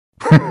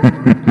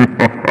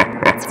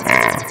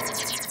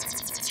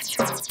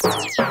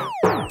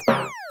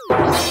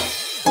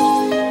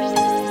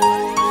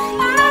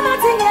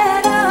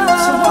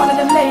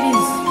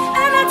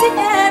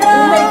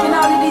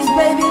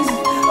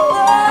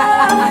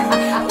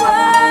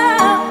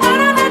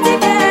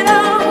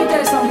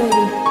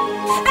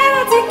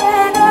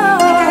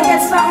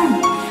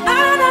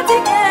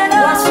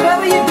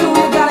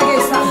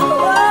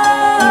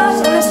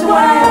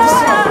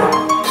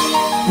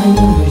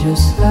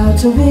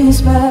To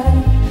whisper,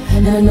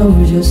 and I know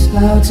just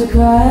how to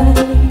cry.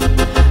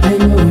 I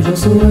know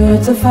just where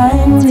to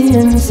find the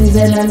answers,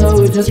 and I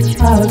know just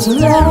how to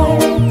lie.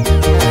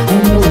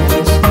 I know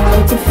just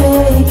how to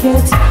fake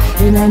it,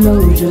 and I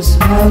know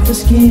just how to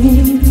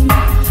scheme.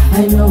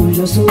 I know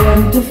just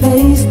when to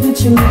face the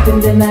truth,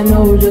 and then I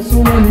know just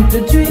when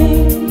to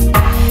dream.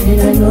 And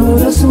I know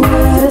just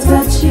where to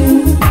touch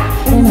you,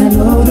 and I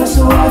know just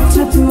what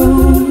to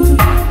prove.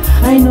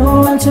 I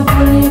know when to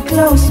pull you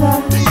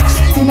closer,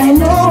 and I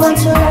know when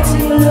to let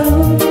you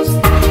lose.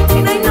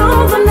 And I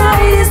know the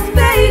night is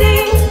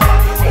fading,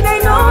 and I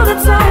know the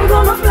time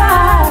gonna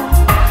fly.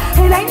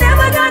 And I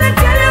never gonna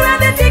tell you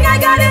everything I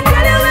gotta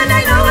tell you, and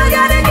I know I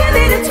gotta give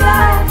it a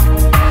try.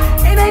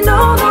 And I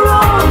know the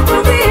road to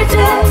reach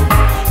it,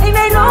 and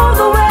I know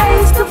the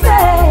ways to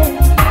fail.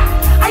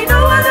 I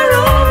know all the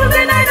rules,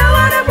 and I know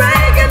how to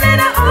break, and then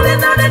I only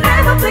know the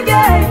name of the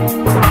game.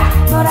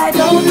 But I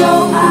don't know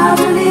how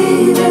to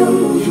leave you,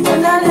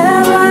 and I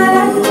never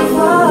let you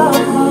fall.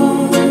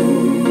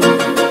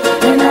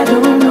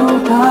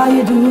 How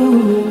you do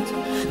it,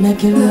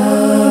 make it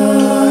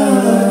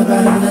love, I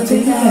don't know to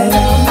get up.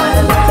 I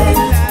don't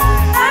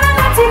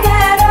know to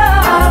get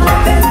up. I don't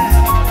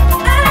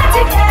know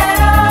to get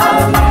up. I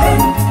don't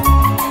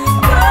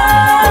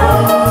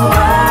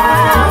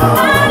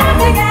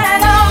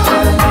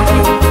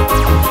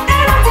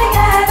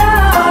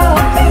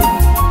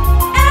know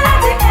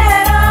to get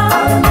up.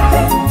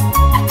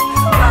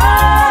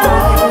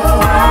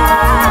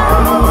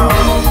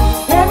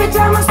 Every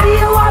time I see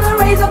you, wanna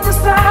raise up the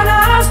sun.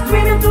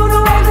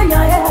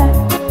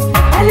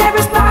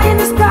 Every star in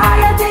the sky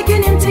are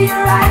taken into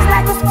your eyes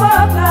like a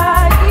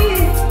spotlight.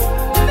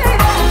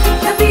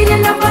 The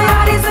beating of my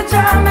heart is a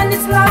charm, and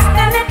it's lost,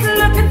 and it's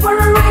looking for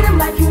a rhythm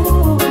like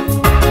you.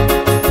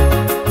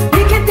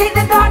 You can take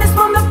the darkness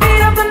from the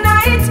feet of the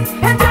night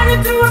and turn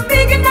it to a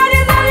beacon that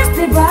is always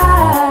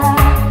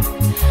bright.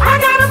 I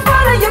gotta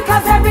follow you,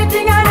 'cause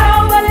everything I know,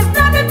 but it's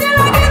nothing till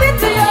I give it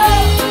to you.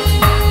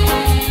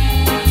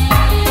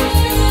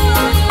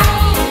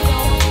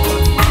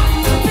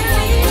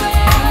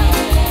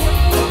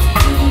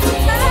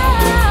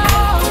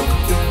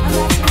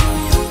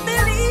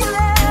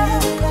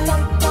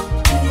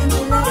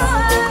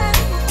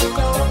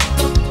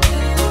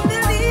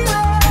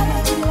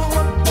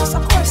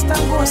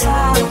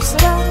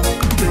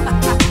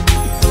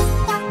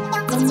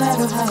 No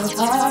matter how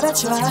hard I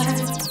try,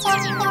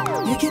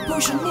 you keep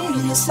pushing me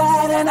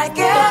aside, and I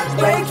can't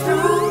break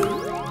through.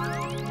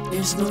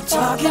 There's no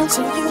talking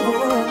to you.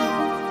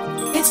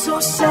 It's so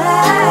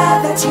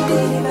sad that you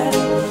leave it.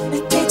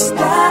 It takes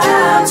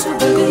time to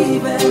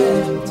believe it.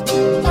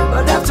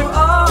 But after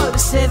all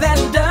is said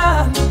and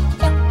done,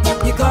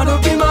 you're gonna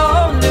be my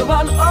only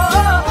one.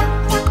 Oh,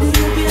 do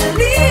you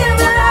believe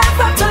in life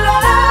after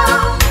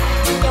love?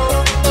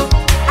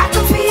 I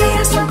can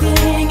feel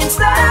something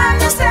inside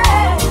me say,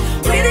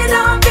 really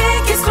don't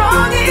think it's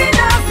strong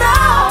enough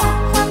now.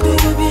 Do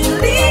you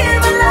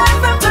believe in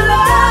life after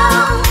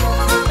love?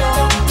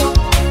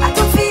 I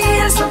can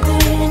feel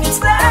something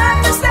inside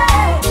me say,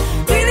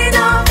 really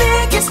don't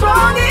think it's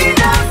strong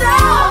enough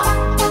now.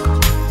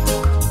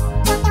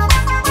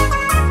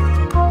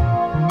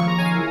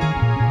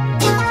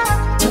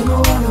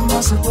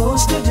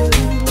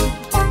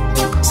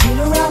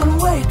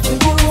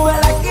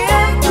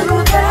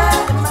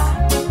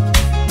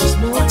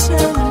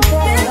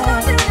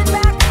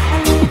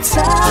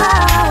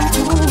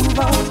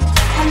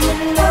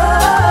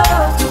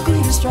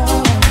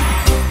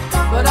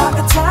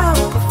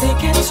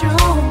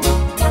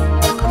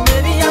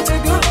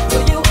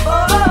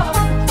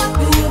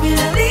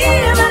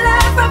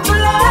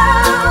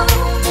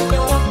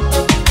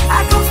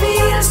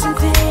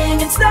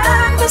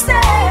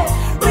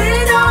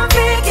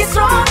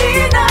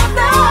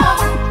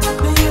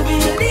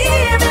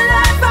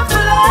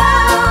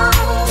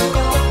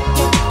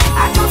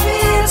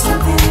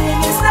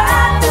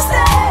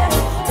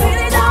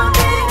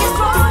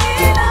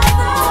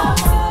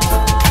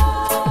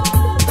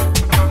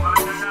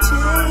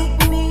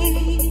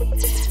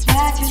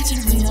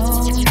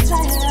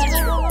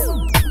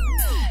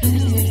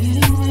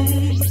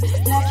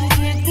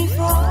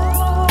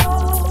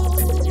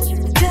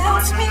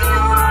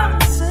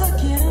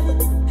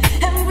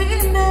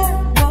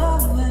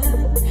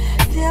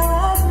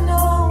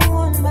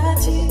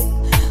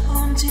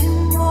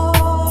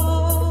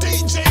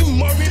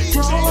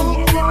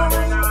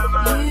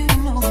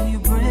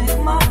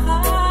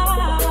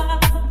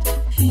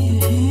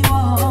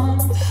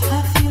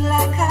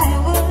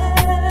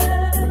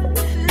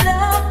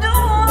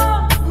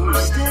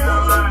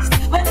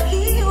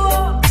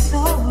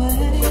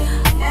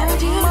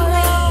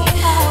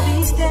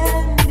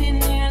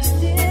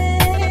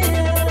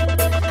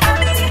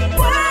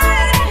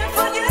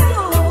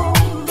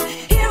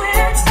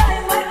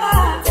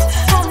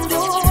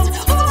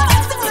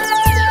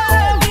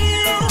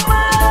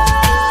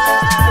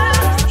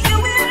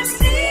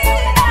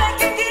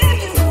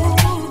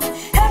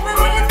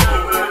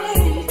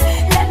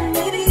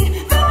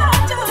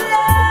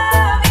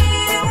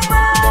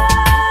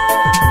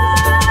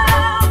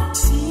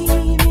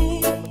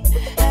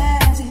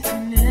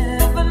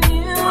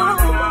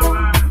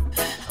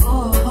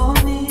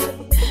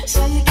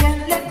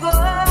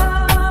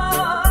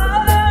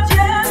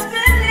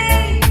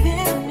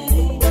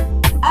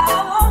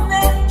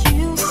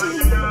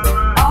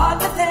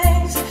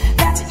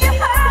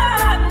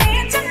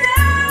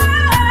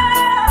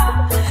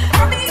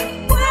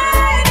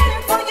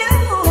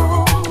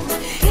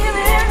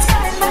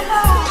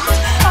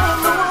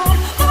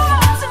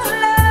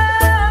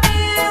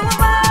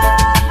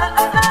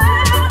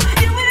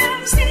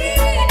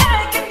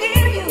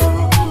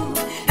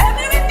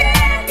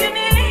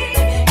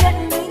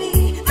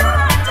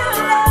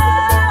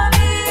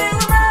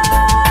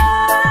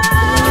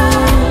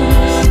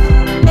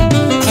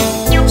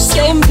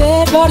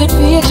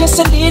 feel just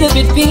a little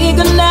bit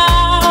bigger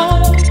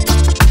now.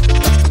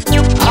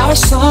 Our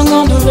song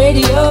on the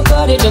radio,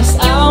 but it don't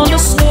sound the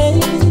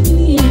same.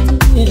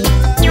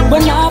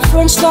 When our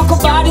friends talk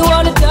about it,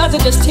 all it does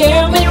is just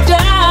tear me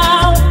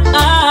down.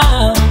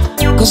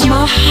 Cause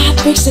my heart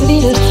breaks a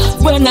little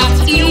when I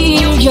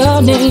hear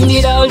your name.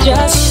 It all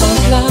just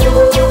sounds like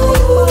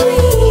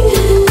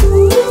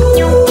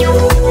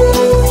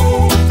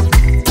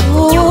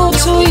ooh,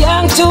 too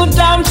young, too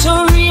dumb to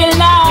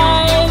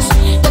realize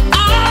that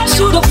I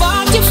should have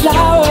bought you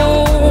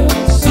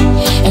flowers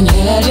and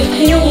held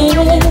your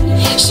hand.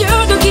 Should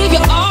have give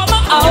you all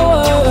my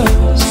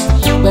hours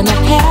when I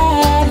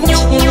had the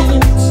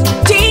chance.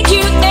 Take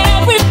you to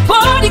every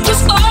party,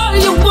 cause all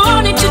you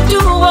wanted to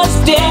do was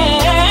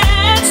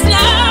dance.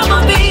 Now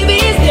my baby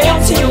is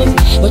dancing,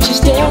 but she's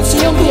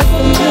dancing with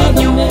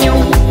another man.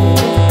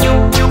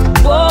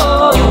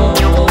 Whoa.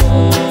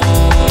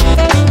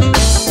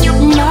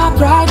 My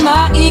pride,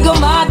 my ego,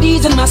 my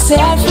deeds, and my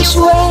selfish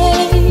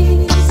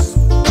ways.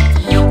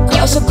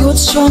 Cause a good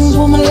strong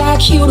woman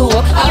like you to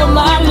walk out of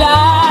my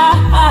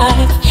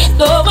life.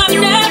 Though I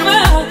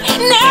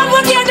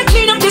never get to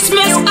clean up this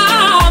mess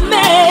I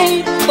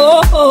made.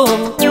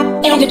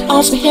 Oh, and it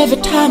haunts me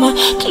every time I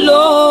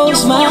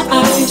close my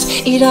eyes.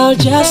 It all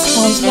just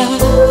sounds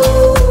like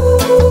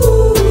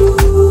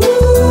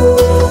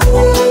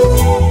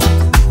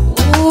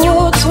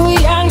ooh, too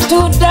young,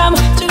 too dumb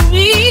to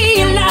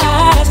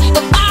realize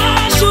that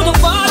I should have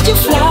bought you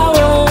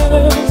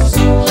flowers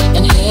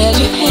and held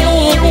your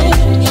hand.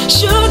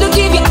 Should have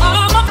give you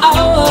all my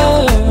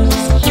hours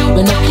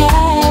when I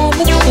had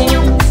the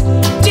chance.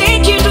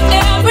 Take you to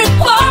every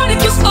party,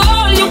 cause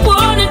all you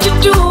wanted to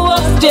do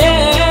was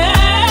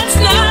dance.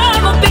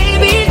 Now my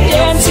baby's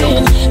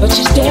dancing, but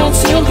she's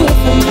dancing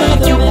with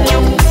another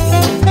man.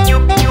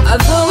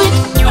 Although it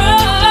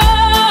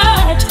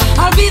hurt,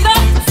 I'll be the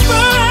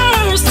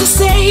first to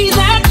say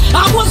that I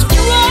was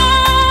wrong.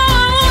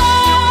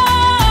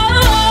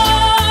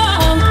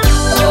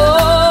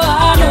 Oh,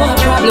 I know I'm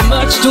probably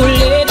much too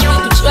late to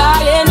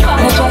try and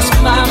apologize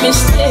for my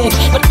mistake,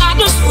 but I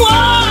just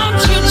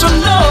want you to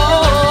know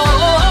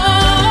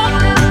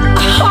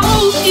I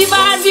hope you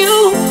buy you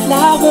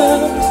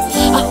flowers.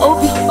 I hope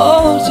you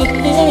hold your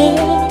hand.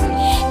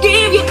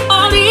 Give you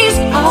all these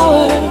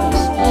hours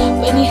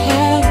when you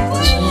have the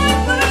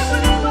chance.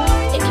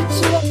 Take you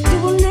to a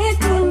double neck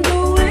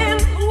window and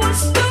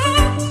what's the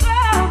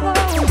power?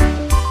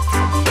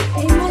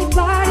 Ain't my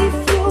body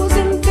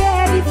frozen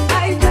bad if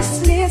I just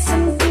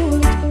listen to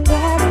it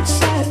right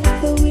outside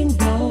the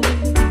window.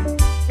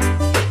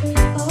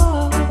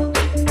 Oh,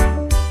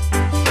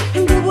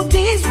 and there were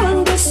days when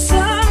the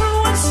sun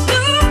was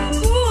so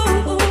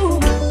cool.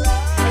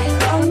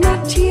 All my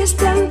tears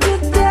turned to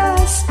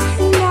dust,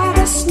 and I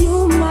just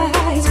knew my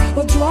eyes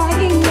were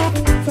drying up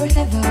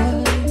forever.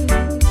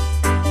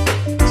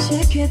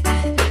 Check it,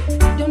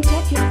 don't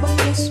take it but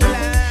this way.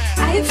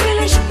 I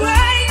finished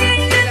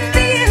crying in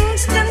the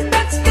instant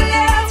that's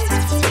left,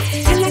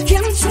 and I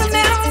can't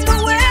remember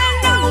when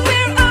or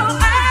where or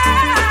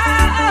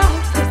how.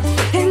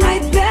 And my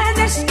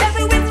baddest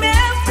ever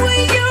remember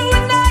you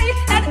and I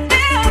had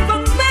ever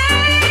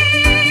made.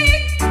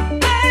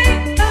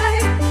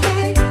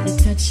 You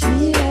touch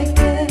me like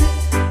that,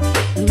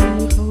 and when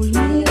you hold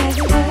me like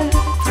that,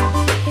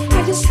 I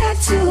just had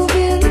to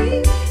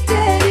believe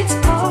that it's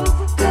all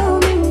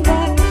coming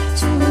back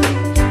to me.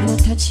 And I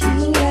touch you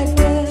like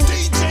that,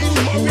 and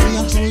when I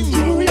hold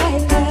you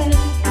like that,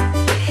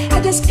 I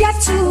just got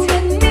to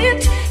admit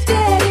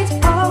that it's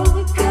all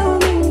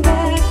coming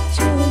back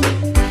to me.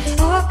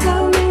 All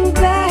coming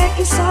back,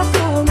 it's all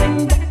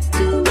coming back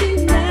to me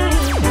now.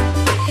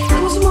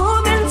 There was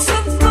moments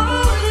of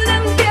gold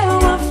and there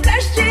were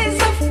flashes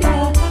of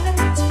light.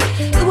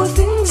 There were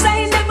things I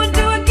never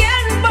do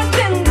again, but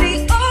then they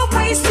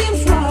always seem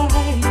right.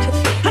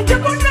 And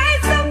took a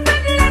rise up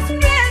and let's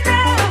get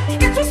out.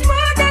 It was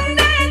more than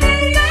any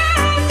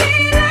love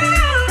in life.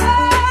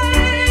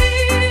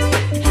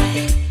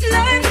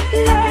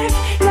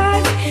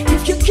 Life,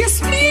 if you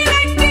kiss me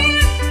like that,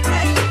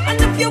 and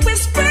if you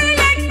whisper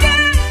like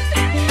that,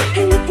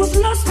 and it was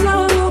lost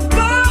long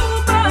ago,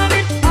 but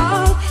it's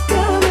all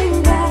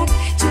coming back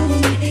to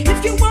me. If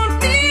you want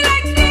me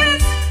like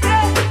this,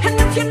 and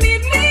if you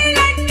need me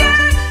like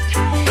that,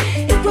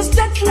 it was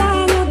that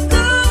long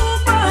ago,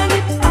 but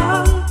it's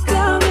all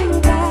coming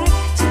back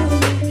to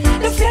me.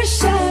 The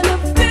flesh and the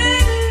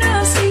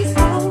bitterness, it's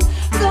all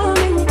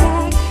coming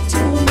back to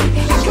me.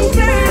 I can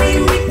barely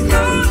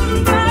recall,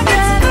 but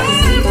it's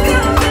all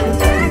coming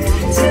back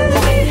to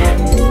me.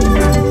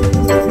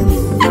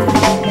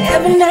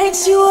 Every night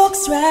she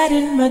walks right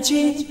in my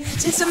dreams.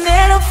 She's a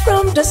man up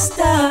from the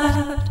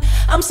start.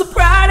 I'm so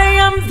proud I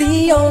am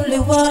the only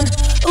one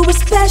who is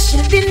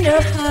special in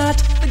her heart.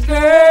 The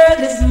girl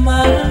is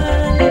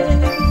mine.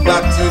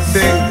 What do you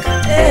think?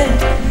 Yeah,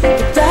 the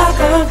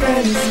dark-haired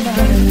girl is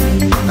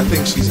mine. I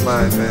think she's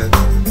mine, man.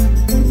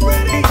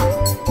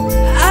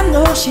 I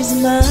know she's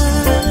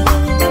mine.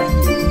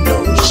 No,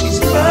 she's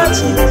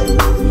mine.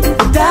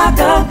 The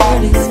dark-haired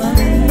girl is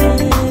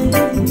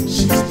mine.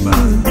 She's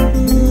mine.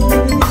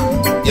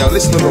 Yo, listen.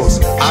 listen to those.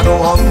 I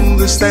don't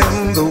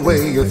understand the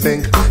way you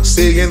think,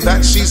 saying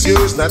that she's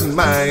yours, not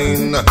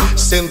mine.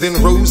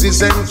 Sending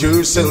roses and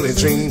you're selling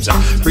dreams,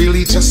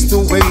 really just a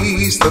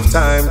waste of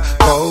time.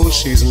 Oh,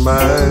 she's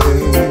mine.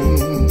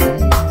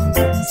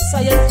 So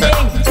you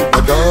think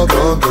The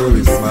doggone girl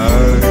is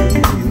mine.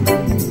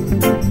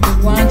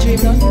 one dream,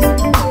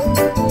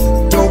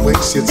 Don't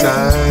waste your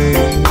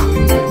time.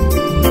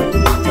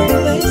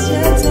 don't waste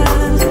your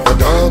time. The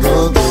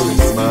doggone girl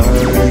is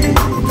mine.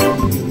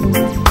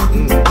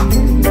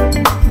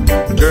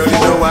 Girl, you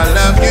know I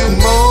love you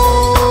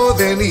more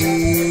than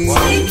ease.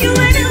 Take you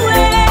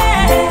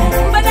anywhere,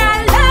 but I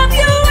love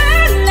you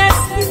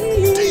endlessly.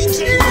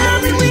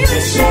 Love you with a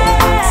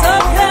share. So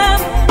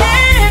come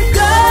and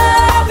go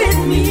with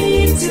me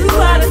to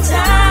out of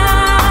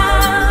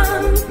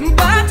town.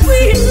 But we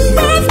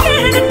both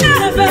can't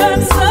never,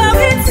 so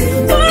it's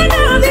one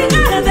or the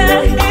other.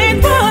 And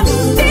one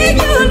thing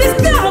you'll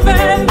discover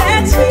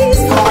that she's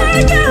my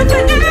girl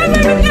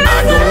forever. I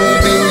don't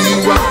really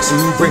want to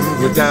bring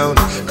you down,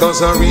 cause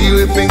I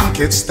really think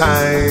it's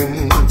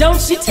time. Don't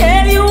she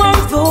tell you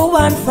I'm the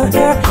one for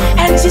her?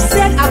 And she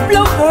said I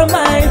blow her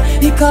mind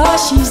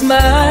because she's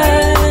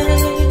mine.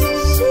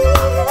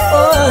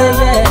 Oh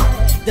yeah,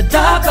 the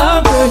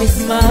doggone girl is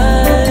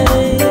mine.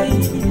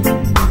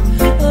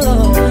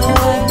 Oh,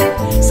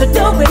 so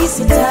don't waste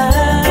your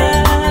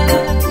time.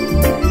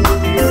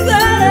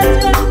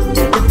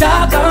 The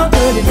doggone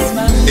girl is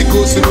mine. It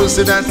goes to those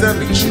that I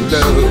make you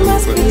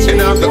love,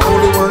 and I'm the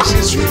only one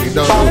she's really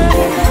done.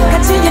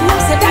 Until you know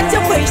so that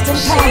you're wasting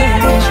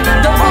time.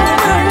 The only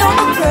girl, no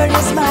girl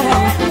is mine.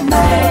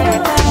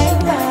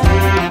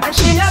 And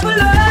she never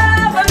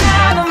loved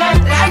another man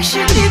like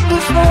she did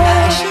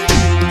before.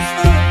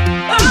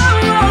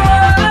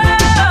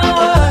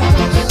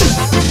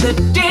 The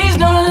days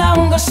no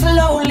longer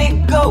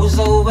slowly goes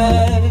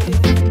away.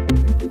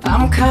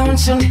 I'm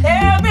counting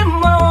every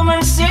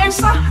moment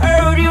since I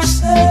heard you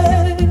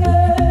say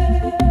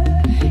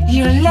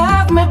you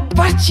love me,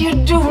 but you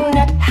do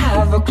not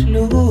have a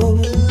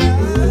clue.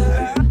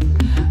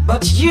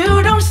 But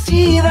you don't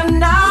see the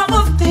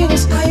novel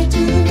things I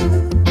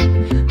do.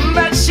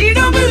 But she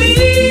don't believe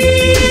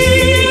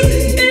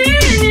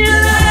in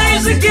your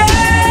lies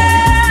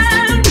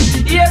again.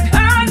 You're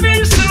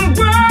convincing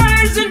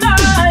words and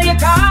all you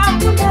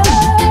compliment.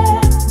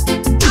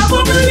 I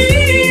won't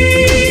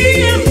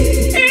believe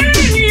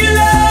in your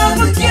love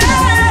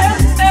again.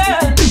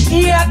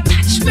 Your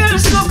touch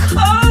feels so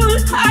cold,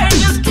 I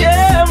just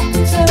can't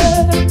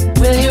pretend.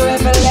 Will you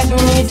ever let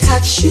me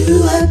touch you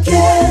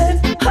again?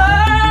 I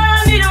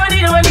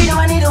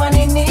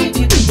need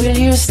you. Will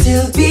you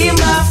still be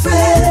my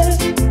friend?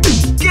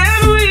 Can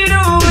we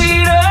do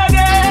it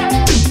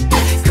again?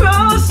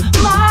 Cross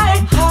my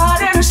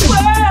heart and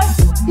swear,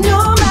 no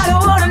matter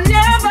what, I'll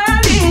never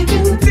leave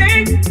you.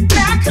 Think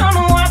back on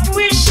what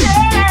we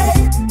shared,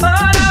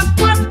 all of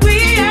what we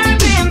have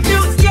been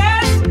through.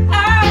 Yes, I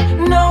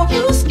know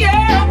you're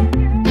scared,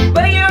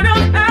 but you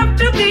don't have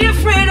to be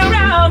afraid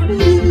around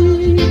me.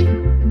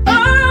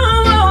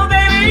 Oh,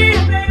 baby,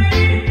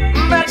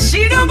 but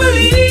she don't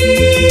believe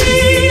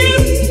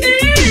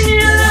in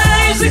your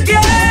lies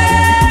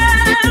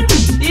again.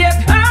 You're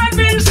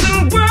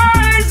convincing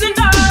words and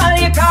all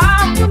you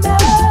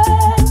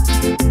compliment.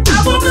 I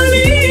won't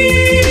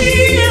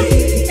believe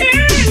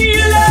in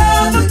your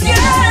love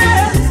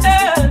again.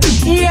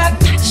 Your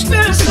touch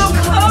feels so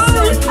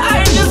cold, I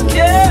just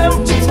can't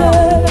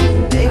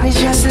pretend. Baby,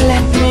 just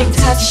let me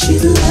touch you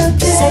again.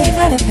 Say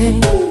anything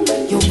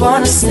you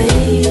wanna say.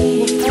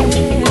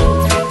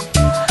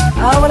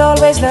 I will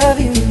always love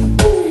you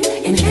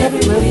in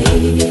every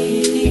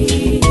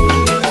way.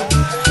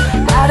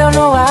 I don't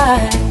know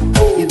why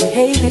you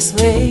behave this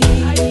way,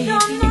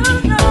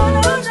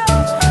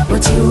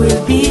 but you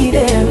will be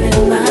there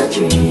in my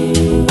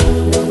dreams.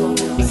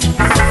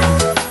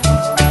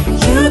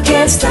 You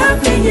can't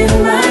stop me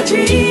in my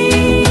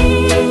dreams.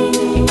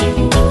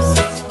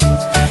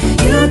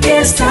 You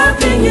can't stop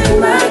me in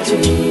my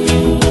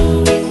dreams.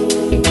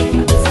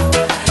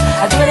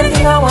 I do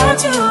anything I want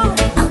to.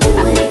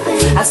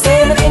 I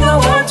say anything I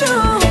want to.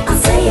 I'll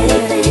say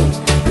anything,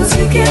 cause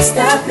you can't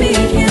stop me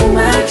in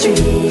my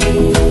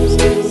dreams.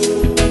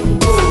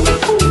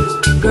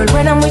 Girl,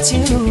 when I'm with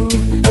you,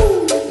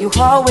 you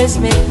always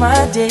make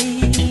my day.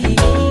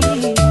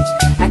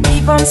 I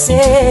keep on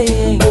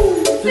saying,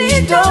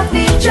 please don't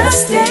leave,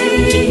 just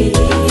stay.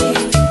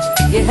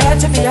 You had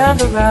to be on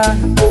the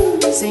run,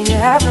 saying you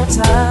have no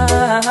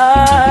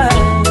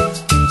time,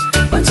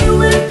 but you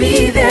will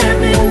be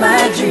there in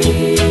my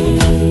dreams.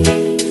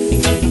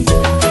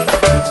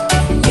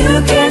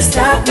 You can't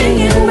stop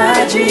me in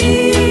my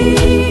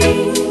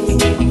dreams.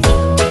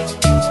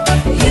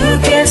 You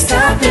can't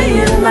stop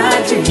me in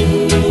my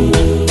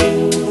dreams.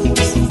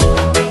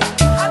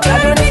 I do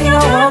anything I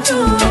want to.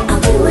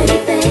 I'll do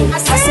anything. I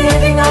say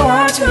anything I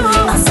want to.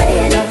 I'll say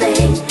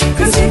anything,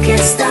 cause you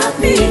can't stop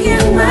me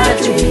in my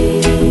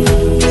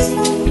dreams.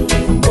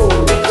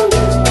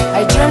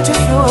 I dreamt to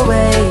flew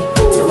away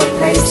to a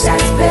place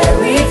that's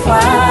very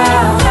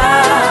far.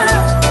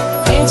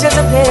 Angels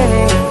are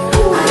playing,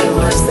 I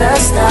was the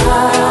star.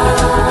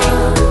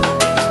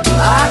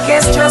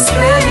 orchestra's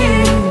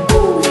playing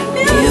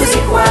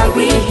music while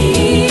we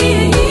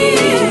hear,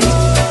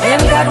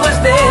 and God was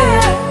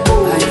there.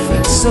 I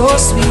felt so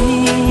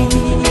sweet.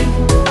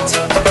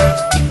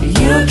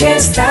 You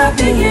can't stop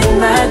me in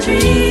my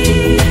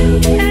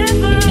dream.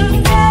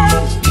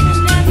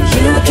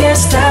 You can't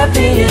stop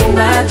me in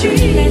my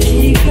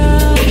dream.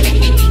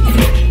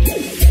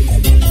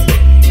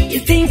 You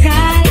think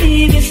I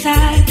leave your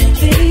side,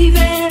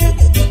 baby?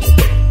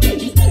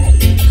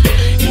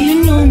 You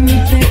know me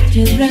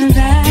better than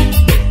that.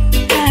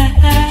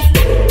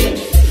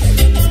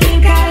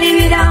 Think I leave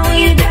you down when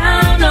you're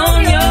down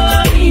on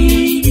your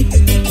knees?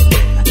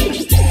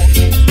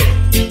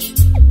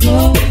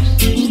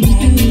 Ghosts who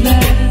do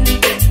that.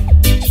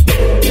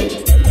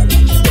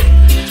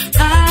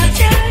 I'll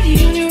tell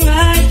you when you're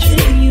right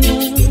when you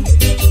want.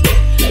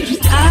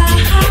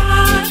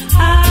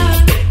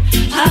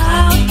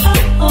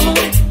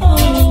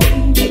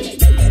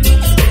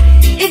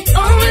 If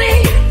only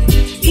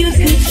you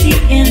could see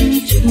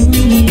into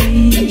me,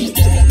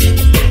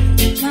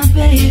 my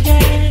baby.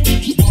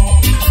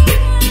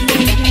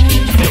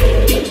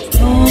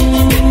 Oh,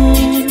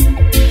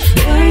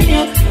 burn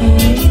your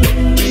cold.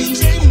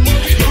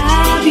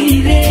 I'll be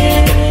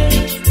there.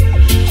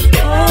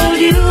 Hold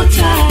you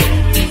tight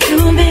to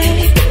me.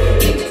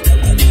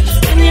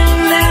 When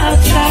you're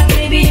outside,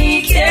 baby,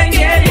 you can't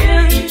get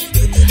in.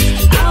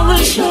 I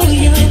will show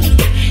you,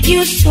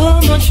 you're so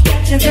much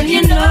better than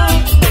you know.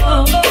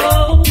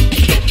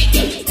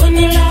 When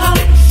you're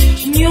lost,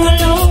 when you're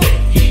alone,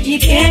 you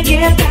can't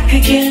get back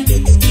again.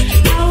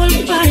 I will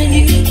find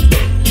you,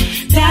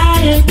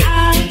 darling,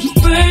 I'll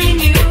bring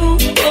you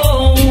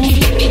home.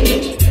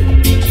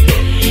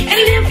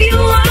 And if you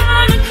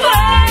wanna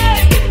cry,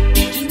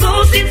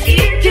 Ghost is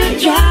here to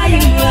dry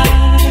your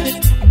eyes.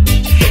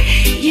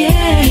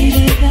 Yeah,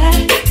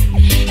 baby.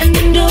 And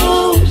in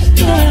those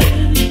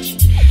times,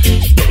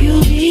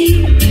 you'll be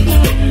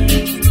mine.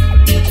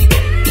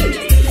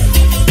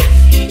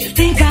 You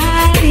think I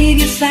leave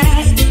your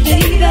side,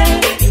 baby?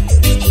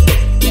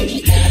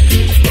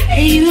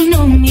 Hey, you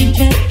know me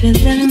better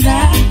than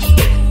that.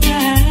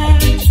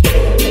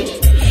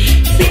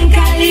 Think I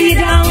leave you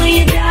down when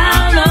you're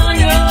down on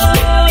your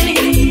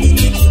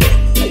knees?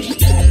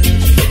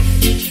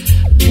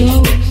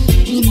 Ghosts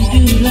who do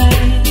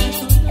that.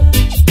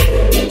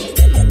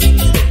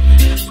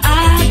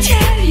 I'll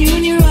tell you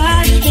when you're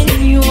right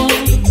when you want.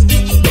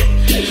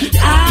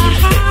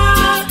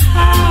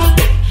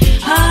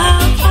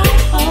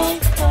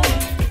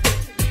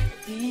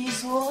 These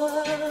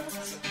words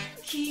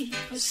keep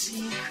a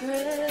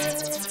secret.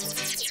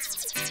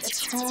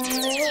 It's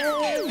only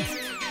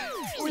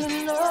we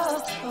know.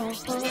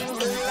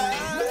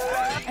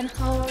 And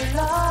how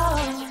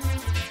long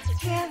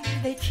can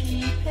they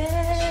keep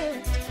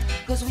it?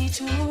 'Cause we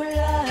two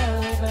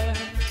lovers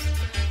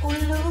who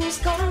lose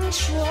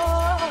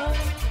control.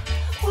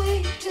 We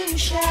two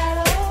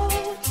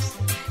shadows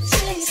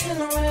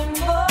chasing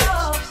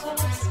rainbows.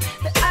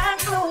 Behind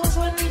closed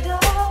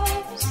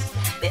windows,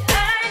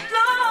 behind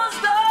closed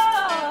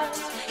doors.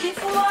 If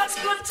words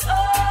could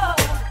talk,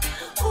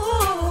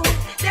 ooh,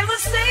 they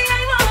would say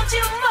I want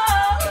you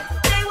more.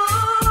 They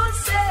would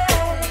say,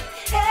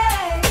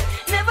 hey,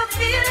 never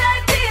feel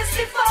like this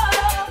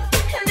before.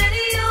 And that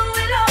you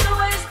will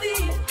always be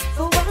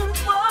the one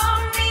for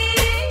me.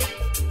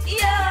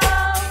 Yeah.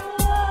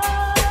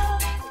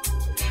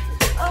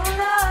 Oh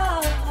no.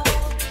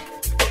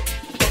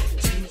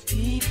 Two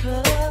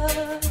people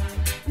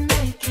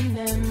making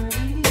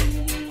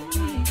memories,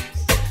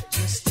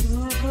 just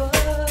too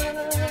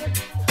good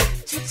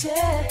to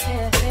tell.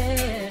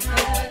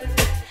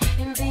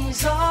 In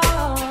these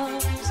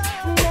arms,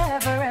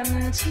 never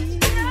empty.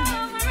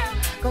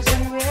 'Cause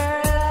when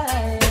we're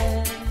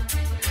lying,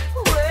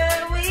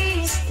 where we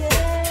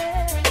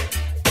stand,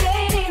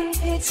 dating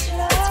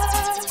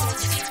pictures,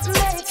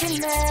 making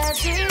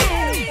magic,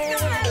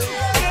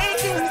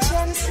 taking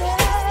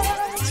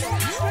chances,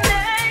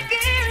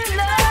 making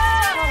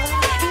love.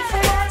 If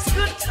lights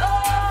could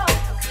talk,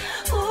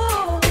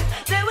 ooh,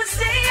 they would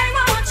say I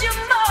want you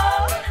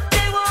more.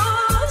 They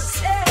would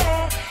say,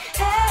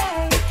 hey,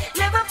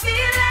 never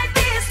feel like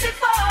this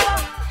before.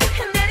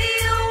 And that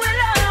you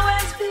will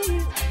always be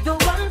the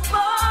one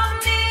for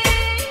me.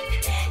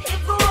 If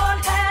the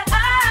world had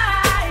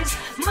eyes,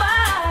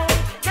 mine,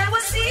 they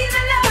would see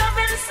the love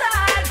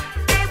inside.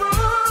 They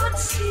would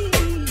see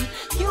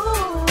you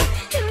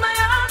in my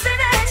arms in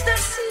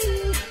ecstasy.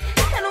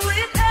 And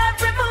with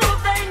every move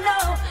they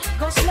know,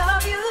 Ghost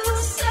love you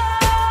so.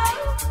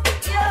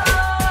 Yeah.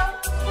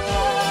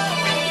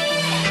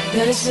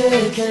 Gotta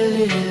take a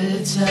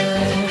little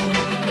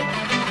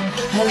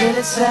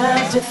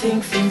time to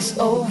think things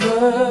over.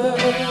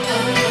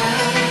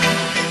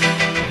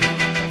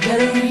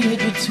 Gotta read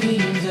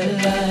between the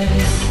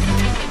lines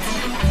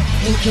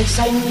in case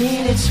I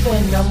need it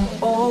when I'm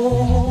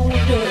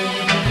older.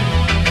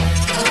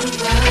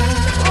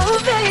 Oh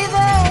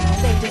baby,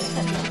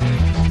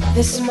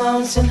 this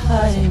mountain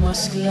high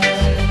must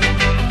climb.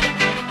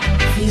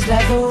 Feels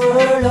like a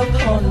world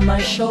upon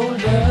my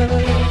shoulder.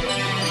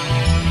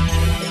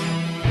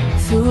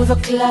 Through Through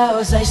the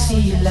clouds I see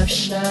your love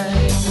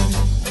shine.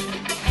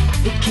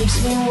 It keeps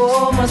me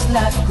warm as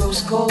life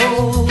grows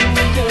cold.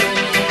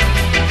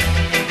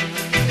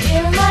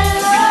 In my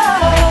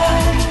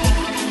life,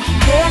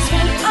 there's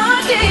been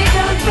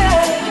uneven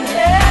pain.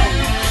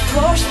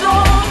 Most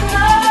don't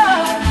know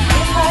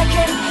if I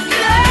can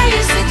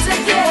place it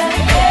again.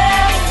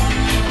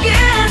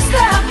 Can't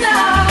stop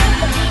now.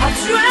 I've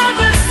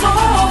traveled so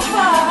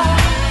far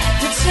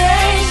to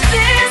change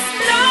this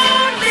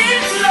lonely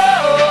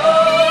road.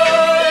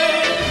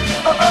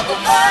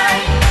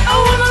 I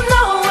wanna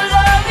know what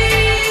love is.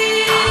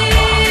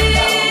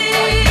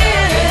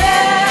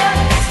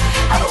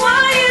 I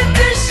want you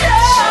to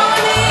show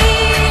me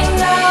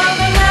now.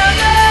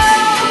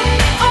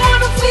 I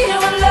wanna feel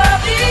what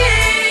love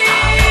is.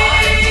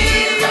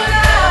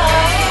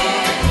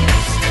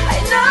 I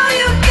know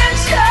you can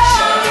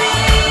show me.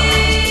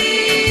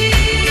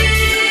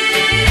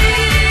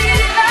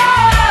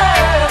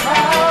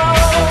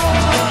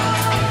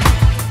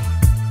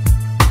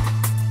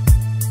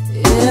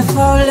 If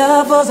our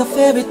love was a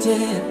fairy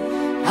tale,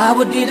 I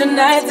would be the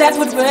knight that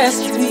would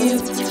rescue you.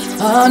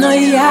 On a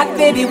yacht,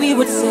 baby, we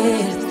would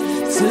sail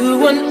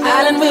to an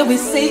island where we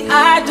say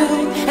I do.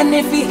 And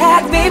if we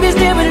had babies,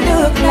 they would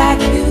look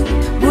like you.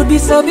 Would be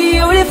so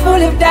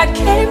beautiful if that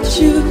came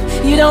true.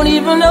 You don't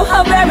even know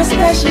how very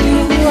special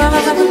you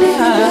are.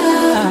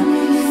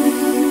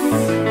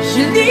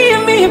 You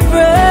leave me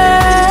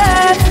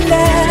breathless.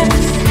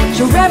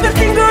 You're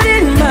everything good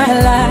in my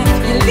life.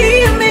 You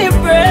leave me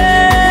breathless.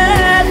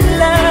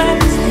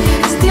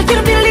 Still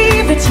can't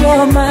believe it's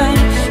your mind.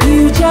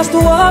 You just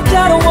walked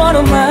out of one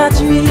of my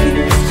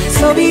dreams.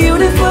 So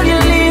beautiful,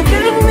 you're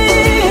leaving me,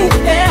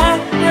 yeah,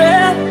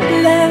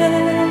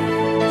 breathless.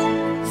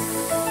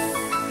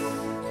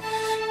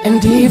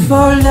 And if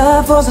our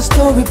love was a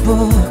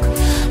storybook,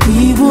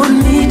 we would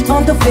meet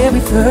on the very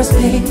first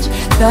page.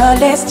 The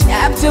last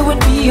chapter would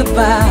be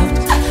about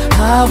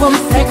how I'm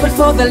thankful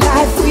for the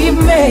life we've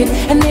made.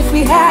 And if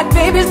we had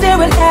babies, they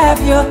will have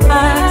your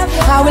eyes.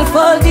 I will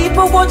fall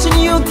deeper watching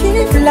you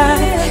give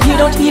life. You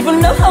don't even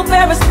know how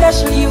very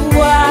special you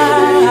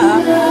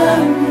are.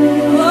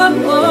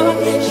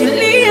 You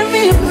leave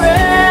me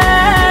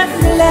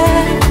breathless.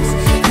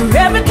 You're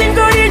everything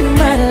good in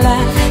my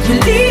life. You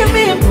leave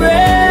me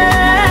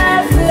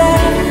breathless.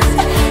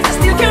 I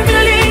still can't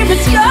believe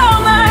it's your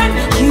mind.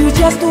 You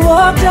just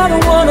walked out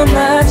of one of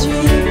my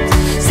dreams.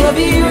 So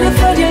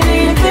beautiful, you're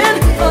leaving,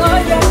 oh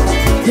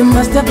yeah. You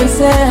must have been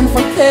sent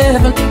from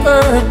heaven to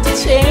earth to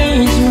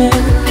change me.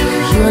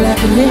 You're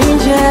like an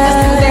angel.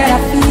 That I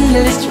feel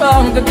is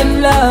stronger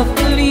than love,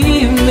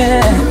 believe me.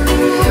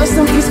 You're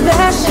something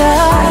special.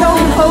 I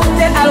don't hope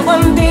that I'll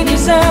one day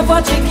deserve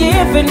what you're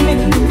giving me,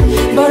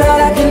 but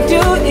all I can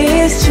do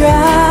is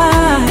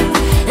try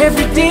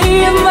every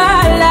day of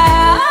my life.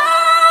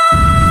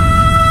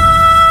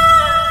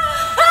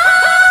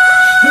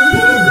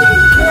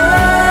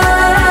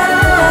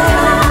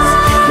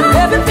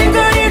 Everything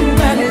good in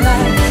my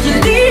life. You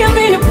leave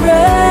me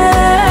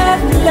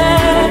breathless.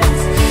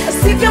 I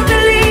still can't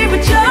believe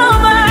it's your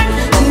mind.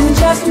 You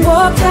just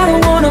walked out of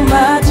one of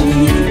my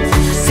dreams.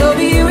 So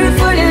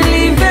beautiful, you're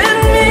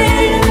leaving me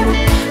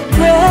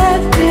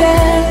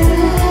breathless.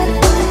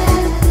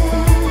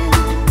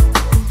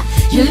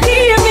 You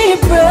leave me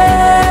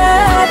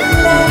breathless.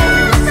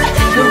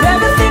 You're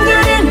everything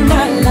good in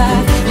my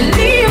life. You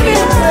leave me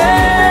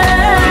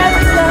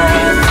breathless.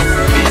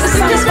 So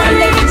this one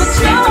lady was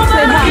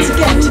trying hard to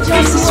get to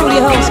Johnson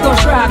Studio House, go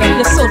Shraga,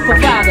 your soul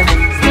provider.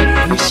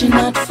 Wishing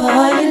out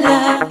for your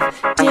love,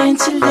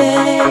 didn't you,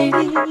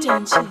 lady?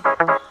 Didn't you?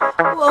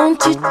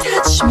 Won't you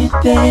touch me,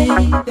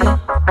 baby?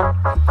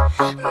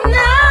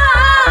 No.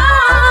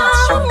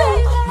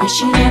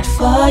 Wishing out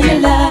for your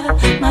love,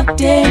 my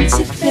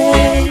dainty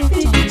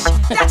baby.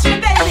 Touch me,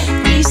 baby.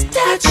 Please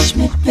touch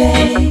me,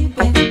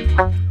 baby.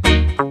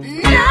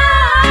 No.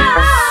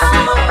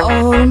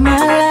 All my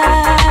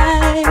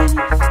life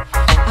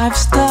I've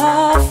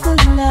starved for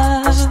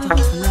love,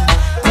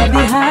 but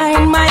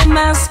behind my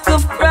mask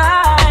of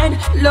pride,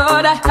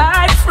 Lord, I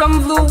hide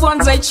from the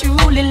ones I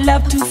truly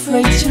love, too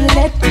afraid to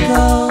let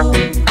go.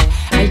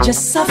 I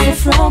just suffer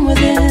from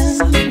within.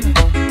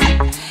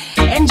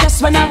 And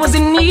just when I was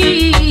in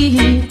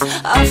need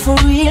of a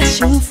real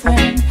true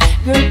friend,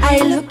 girl, I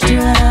looked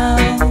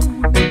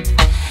around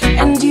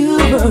and you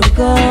were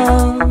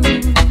gone.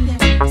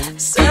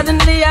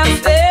 Suddenly I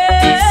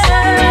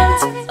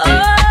felt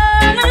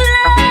all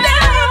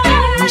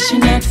alone.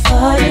 Wishing out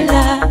for your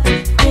love,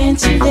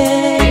 didn't you,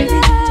 lady?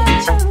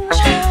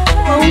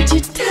 Won't you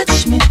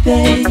touch me,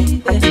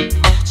 baby?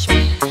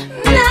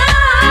 No.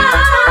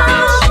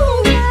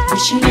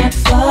 Wishing out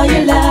for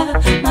your love,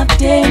 my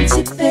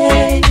dainty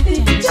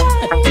baby.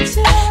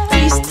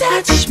 Please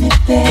touch me,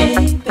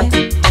 baby.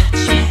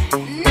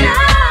 No.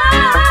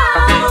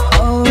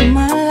 All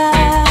my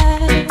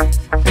life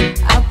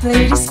I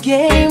play this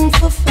game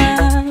for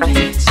fun,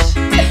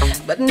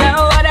 but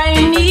now what I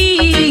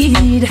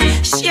need,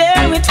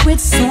 share it with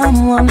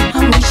someone.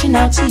 I'm reaching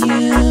out to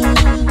you,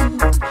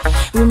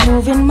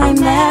 removing my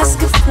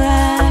mask of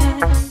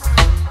pride.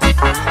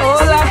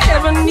 All I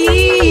ever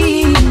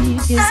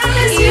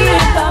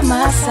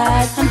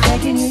side. I'm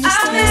begging you to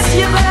stay. I miss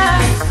you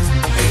back.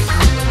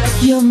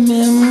 Your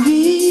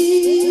memory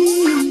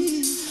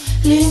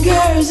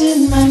lingers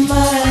in my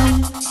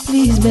mind.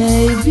 Please,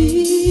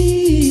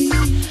 baby,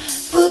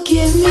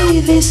 forgive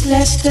me this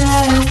last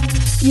time.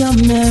 Your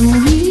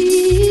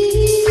memories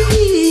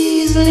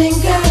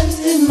lingers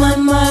in my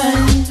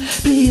mind.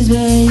 Please,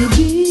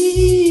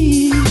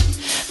 baby,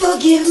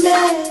 forgive me.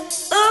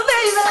 Oh,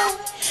 baby,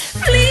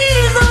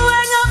 please don't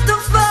hang up the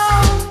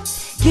phone.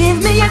 Give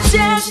me a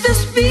chance to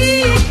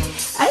speak.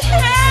 I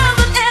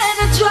haven't had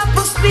a drop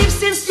of sleep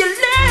since you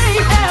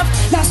left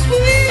last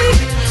week.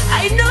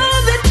 I know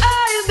that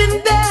I've been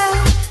bad,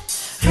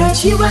 hurt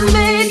you and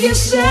made you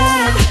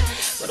sad.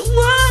 But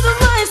what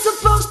am I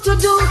supposed to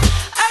do?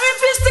 I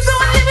refuse to go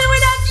on living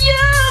without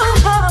you.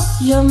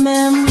 Your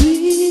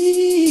memories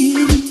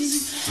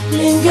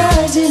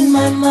lingers in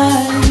my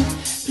mind.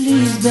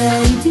 Please,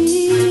 baby,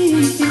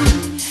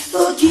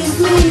 forgive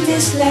me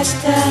this last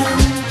time.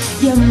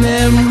 Your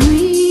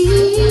memories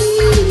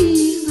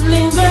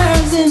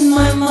lingers in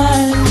my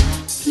mind.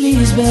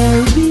 Please,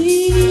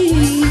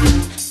 baby.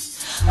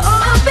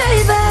 Oh,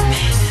 baby,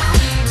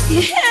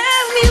 you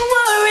have me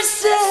worried,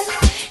 sick.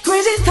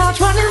 Crazy thoughts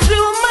running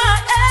through my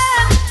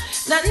head.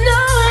 Not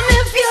knowing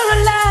if you're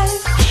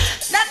alive,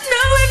 not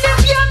knowing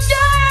if you're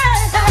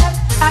dead.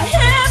 I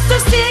have to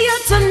see you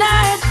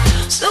tonight,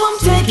 so I'm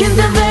taking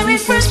the very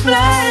first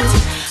flight.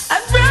 I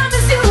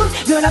promise you,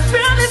 girl, I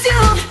promise you,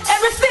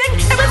 everything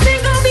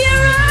gonna be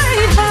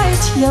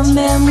alright. Your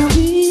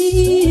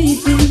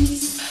memories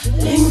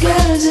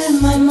lingers in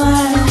my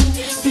mind.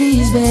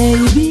 Please,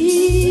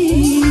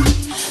 baby,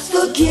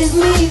 forgive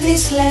me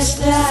this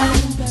last time.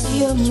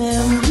 Your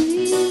memories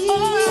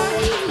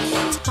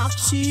Talk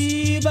to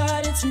you,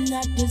 but it's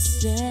not the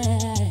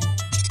same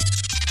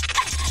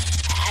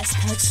as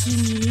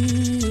touching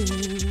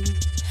you.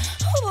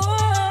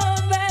 Oh,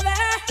 baby,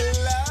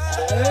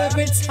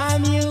 every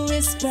time you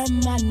whisper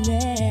my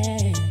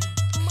name,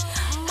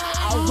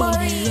 I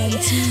wanna run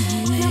to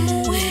you.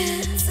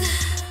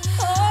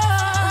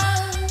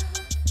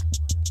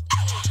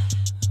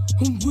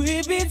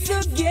 We'll be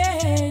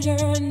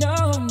together, no.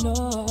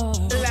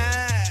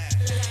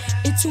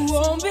 It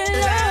won't be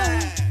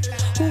long,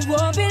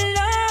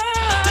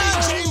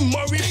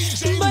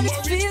 but it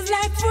feels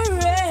like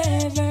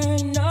forever,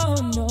 no.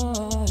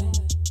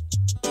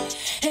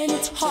 And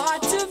it's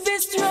hard to be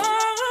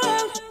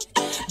strong,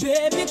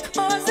 baby,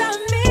 'cause I'm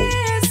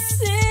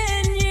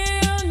missing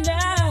you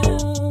now.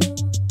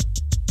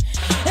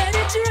 And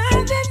it's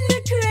driving me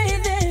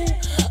crazy.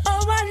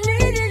 Oh, I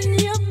needed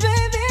you,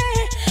 baby.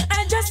 I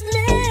just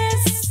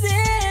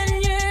missing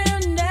you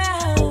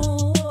now.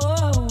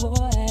 Oh,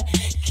 boy.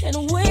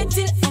 Can't wait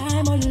till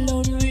I'm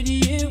alone with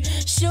you.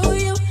 Show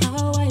you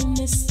how I'm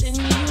missing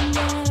you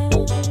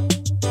now.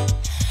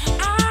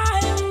 I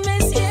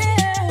miss you.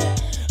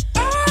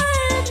 I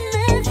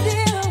miss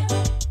you.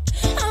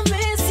 I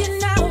miss you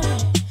now,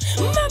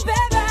 my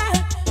baby.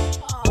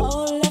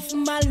 All of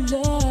my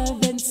love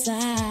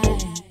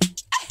inside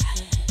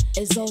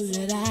is all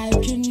that I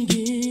can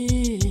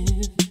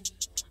give.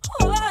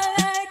 All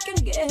I can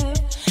give.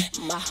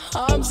 My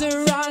arms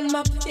around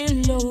my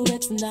pillow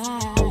at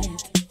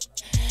night,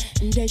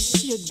 and they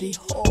should be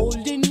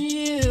holding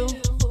you.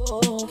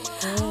 Oh.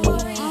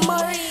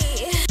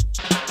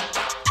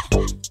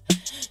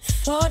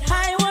 Thought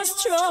I was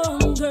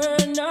stronger,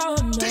 no.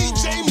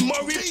 DJ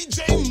Murray.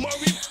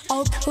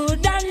 Oh,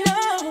 could I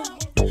know?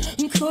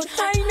 Could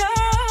I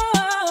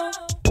know?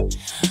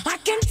 I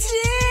can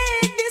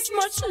take this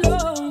much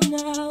love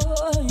now,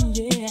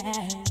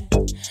 yeah.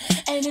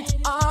 And it's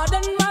hard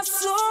on my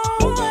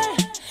soul,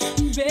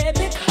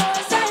 baby,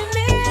 'cause I'm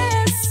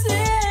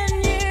missing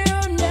you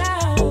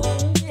now,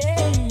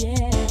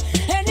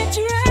 yeah. And it's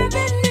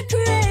driving me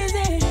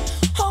crazy.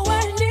 Oh, I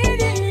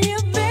needed you,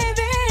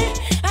 baby.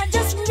 I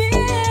just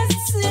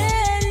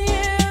missing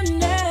you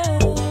now,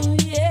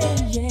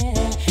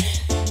 yeah.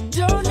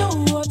 Don't know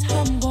what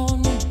I'm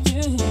gonna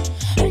do,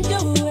 and the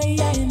way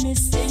I'm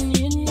missing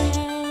you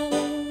now.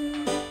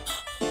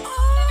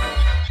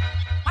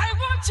 I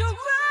want to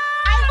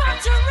roll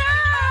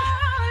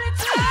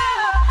it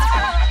up.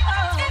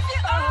 If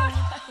you are,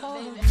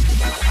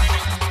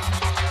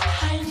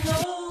 I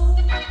know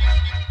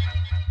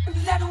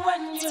that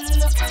when you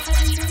look at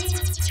me,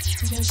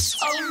 there's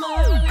so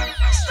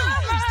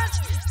much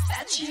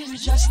that you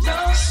just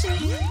don't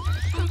see.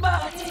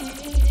 But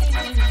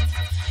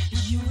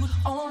if you would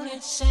only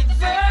take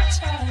the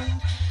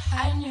time, I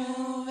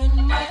knew in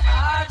my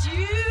heart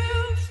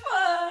you'd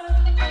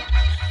find.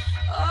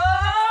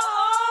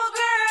 Oh,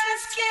 girl,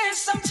 it's scary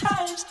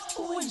sometimes.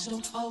 Winds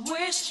don't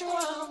always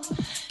strong.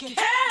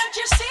 Can't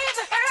you see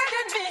the hurt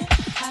in me?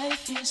 I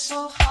feel so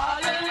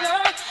all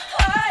alone.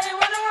 I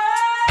wanna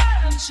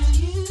run to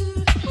you.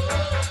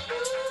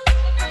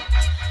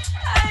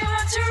 I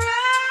want to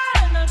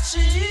run up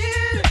to you.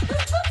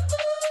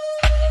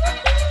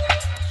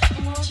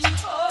 Won't you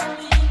hold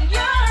me in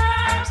your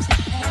arms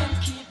and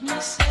keep me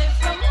safe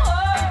from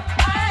harm?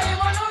 I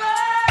wanna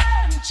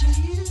run to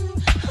you.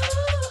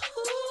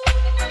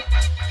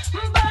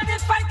 But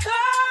if I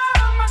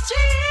come up to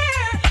you,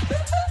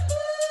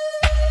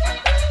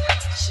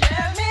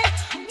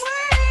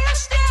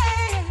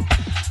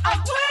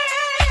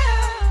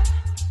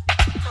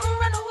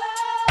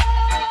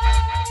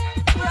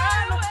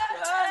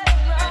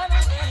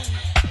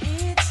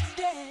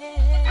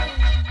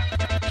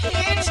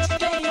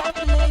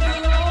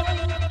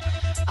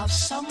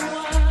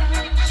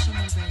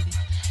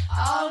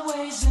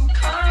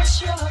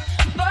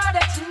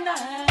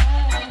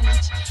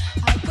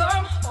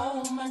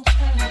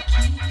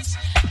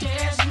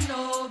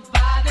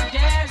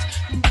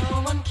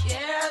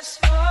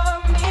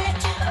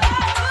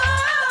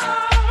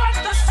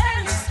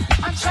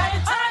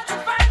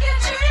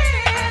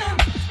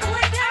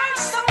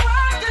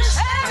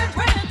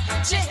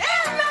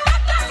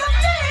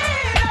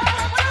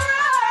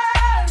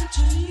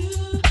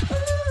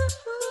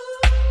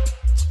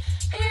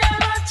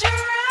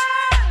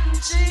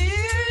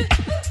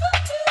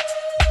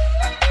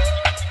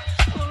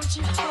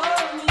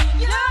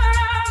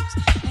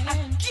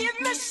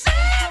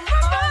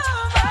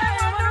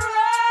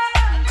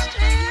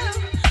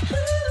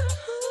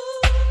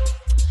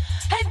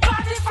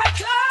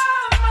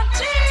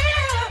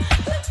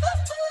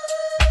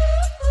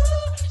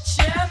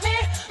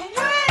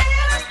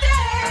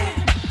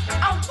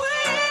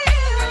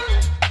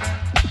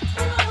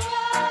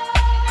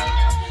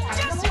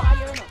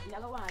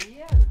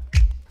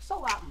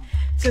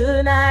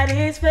 night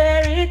is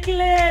very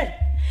clear,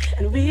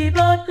 and we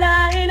both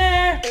lie in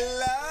air.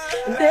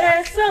 And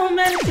there's so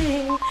many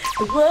things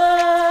to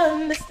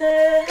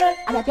understand.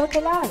 And I don't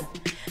lie.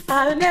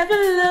 I will never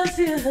lose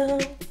you,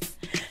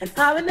 and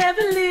I will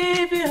never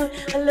leave you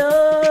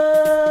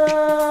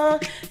alone.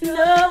 No.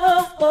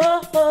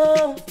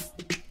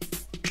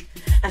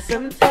 And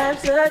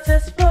sometimes I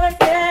just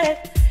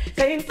forget,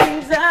 saying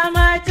things I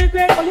might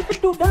regret. Oh, you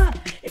could do that.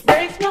 It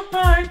breaks my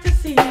heart to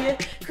see you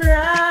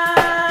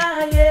cry.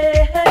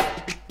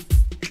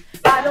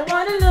 I don't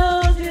wanna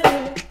lose you,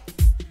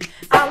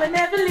 I will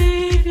never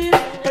leave you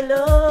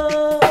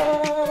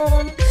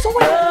alone. So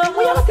we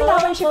are looking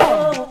at when she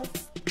comes.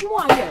 Come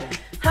on, girl.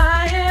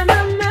 I am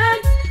a man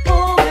who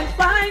will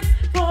fight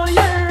for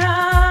your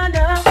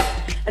honor,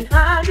 and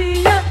I'll be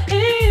a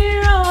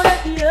hero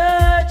that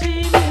you're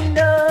dreaming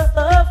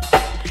of.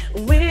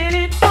 With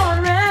it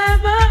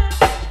forever,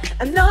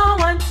 and no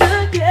one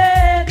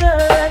together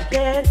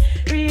again.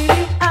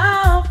 Really,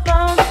 I'll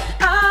found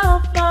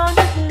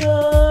the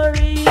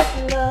glory of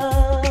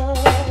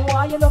love.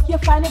 Why you look, you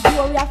find the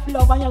glory of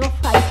love and you go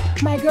fight.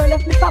 My girl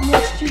left me for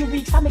much 3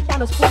 weeks and me can't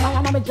just put my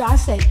hand on my jaw and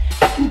say,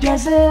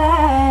 there's a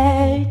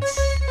light,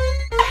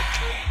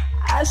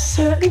 a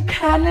certain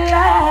kind of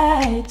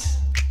light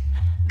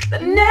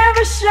that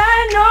never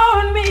shine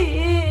on me.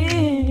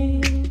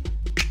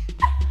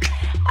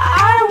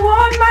 I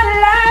want my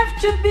life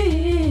to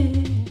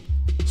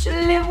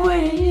live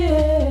with you.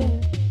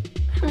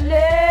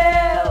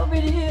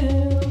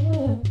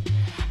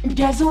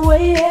 There's a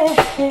way,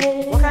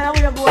 What kind of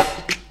way, boy?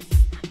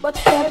 but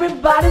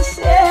everybody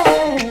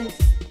says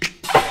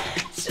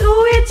to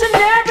each and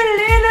every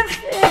little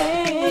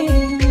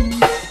thing.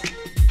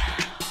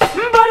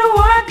 But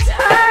what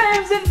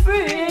times it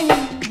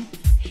brings,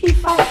 if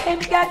I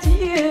ain't got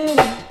you,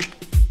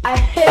 I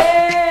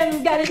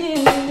ain't got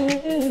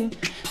you.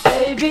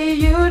 Baby,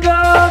 you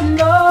don't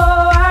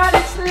know what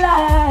it's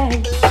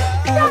like.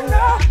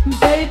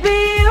 Baby,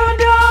 you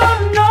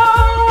don't know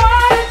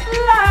what it's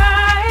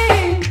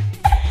like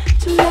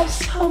to love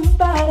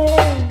somebody.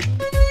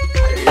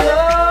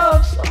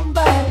 Love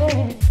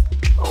somebody.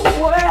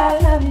 Oh, I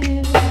love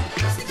you.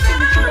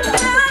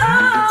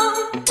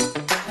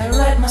 I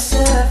write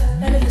myself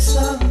a little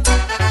song,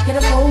 get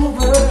the whole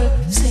world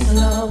to sing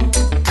along.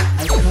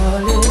 I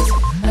call it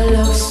a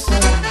love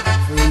song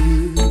for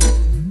you.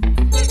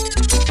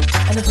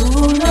 And who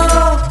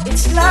knows,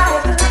 it's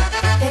like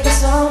take a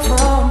song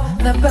from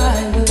the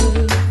Bible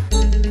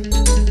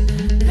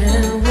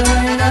and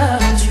write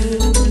out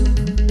true.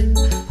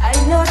 I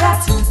know that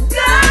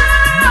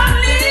God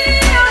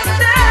lives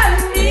in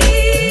me.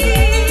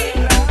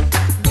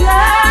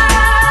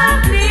 God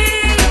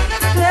lives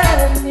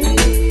in me.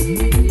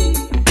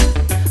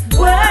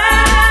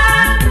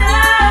 What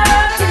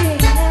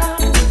nothing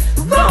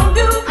won't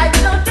do, I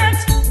know that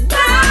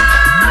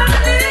God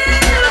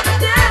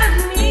lives in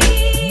me.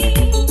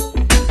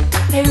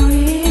 A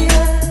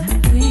real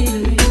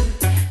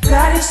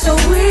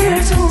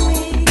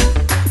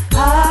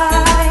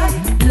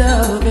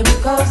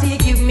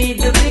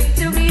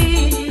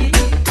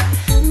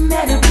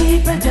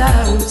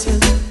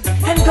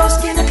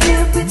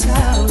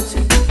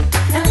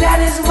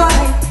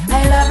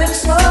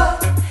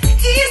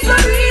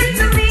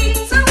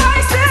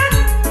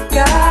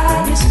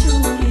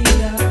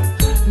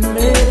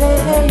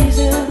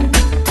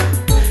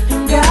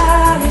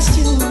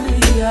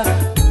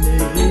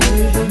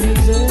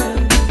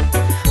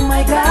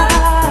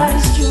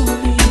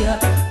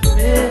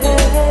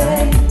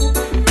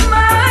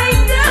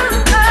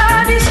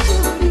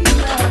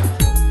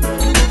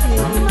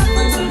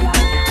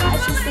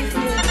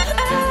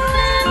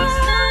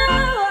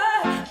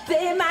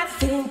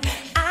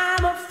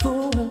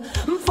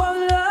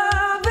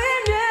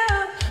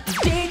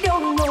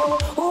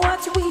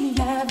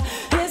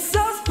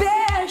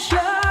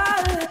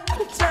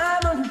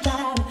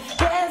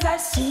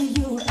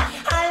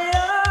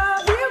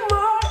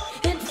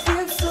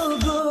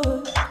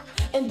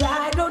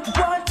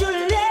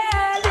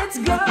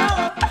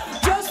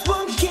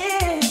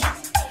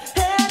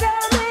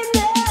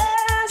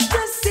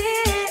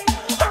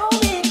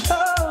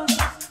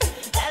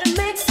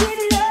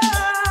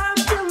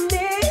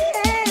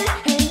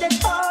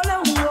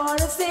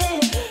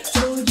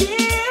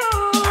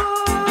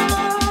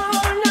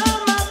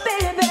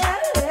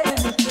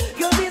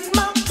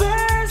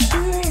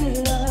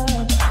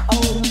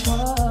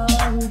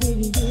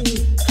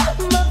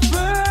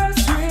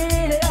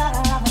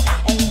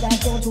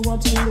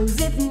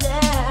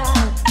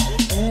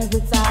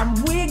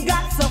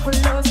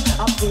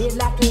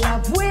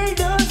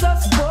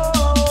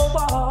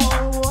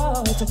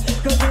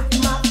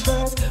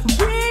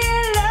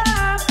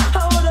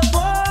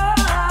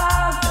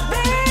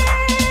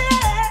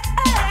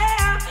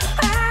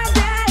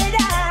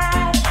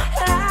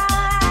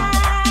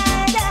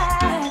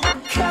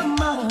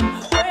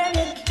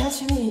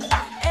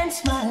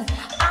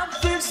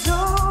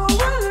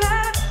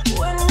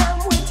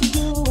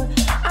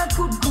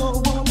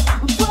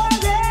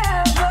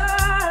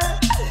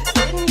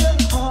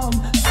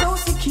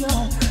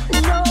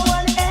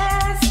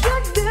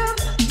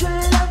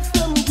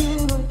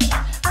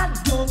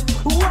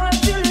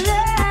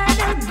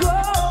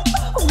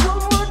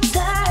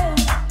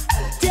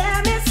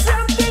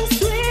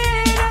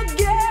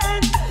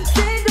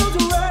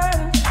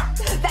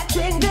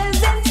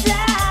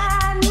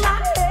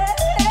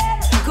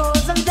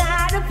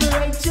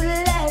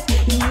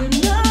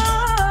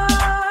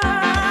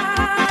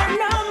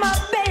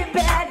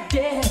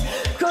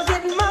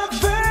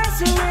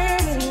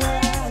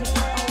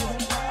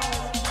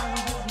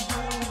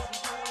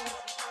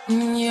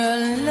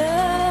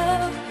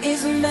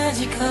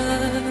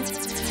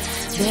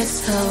That's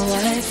how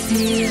I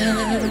feel.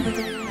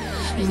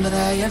 But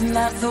I have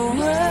not the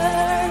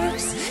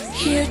words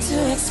here to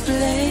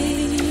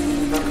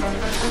explain.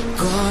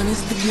 Gone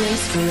is the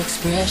grace for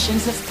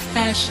expressions of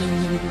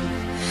passion.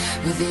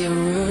 With your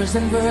words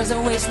and words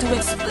are ways to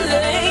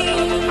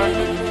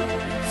explain.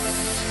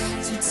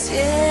 To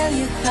tell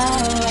you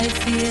how I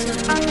feel,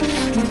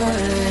 but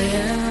I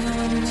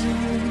am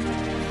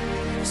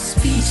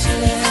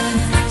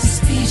speechless,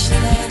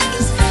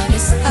 speechless.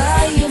 It's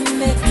how you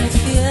make me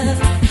feel.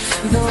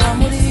 Though I'm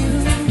with you,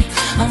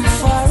 I'm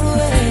far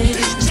away,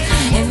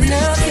 and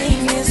nothing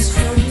is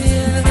for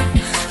real.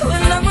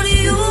 When I'm with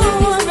you,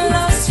 I'm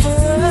lost for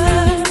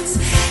words.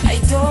 I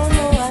don't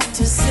know what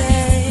to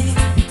say.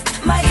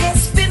 My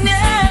head's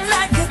spinning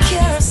like a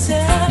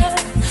carousel.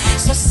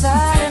 So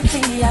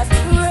silently I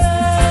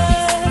pray,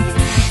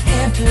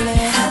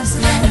 helpless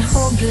and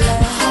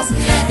hopeless.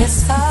 It's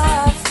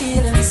how I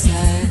feel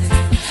inside.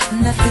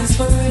 Nothing's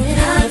for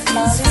real. If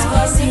all is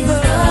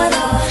possible,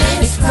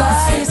 if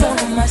God is on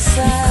my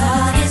side.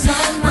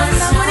 When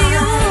I'm with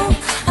you,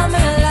 I'm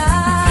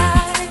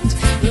alive.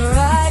 Where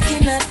I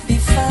cannot be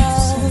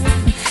found.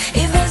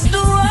 If there's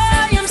the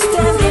way I'm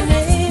standing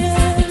in,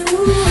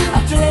 a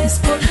place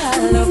called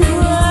hollow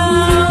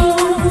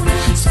ground.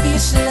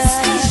 Speechless,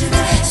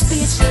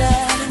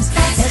 speechless.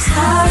 That's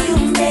how you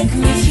make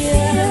me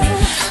feel.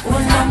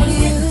 When I'm with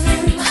you,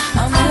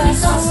 I'm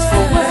lost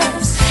for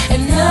words,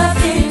 and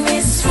nothing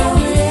is for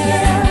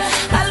real.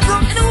 I'll go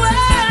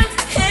anywhere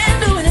and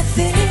do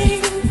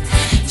anything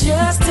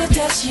just to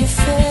touch your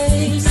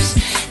face.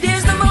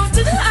 There's no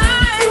mountain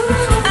high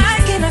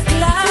I cannot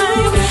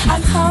climb.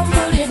 I'm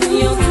humble in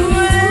your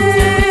grace.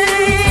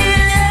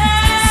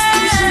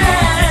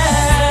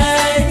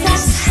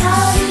 That's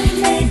how you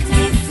make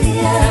me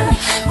feel.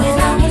 When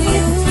I'm with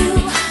you,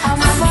 I'm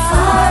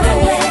far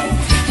away,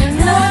 and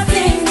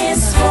nothing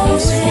is for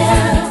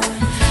real.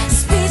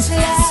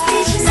 Speechless,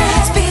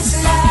 speechless,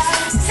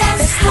 speechless.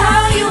 That's how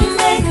you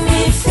make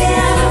me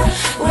feel.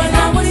 When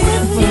I'm with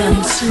you,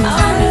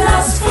 I'm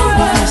lost for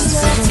words.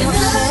 And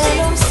I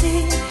don't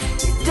see,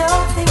 you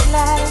don't think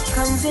life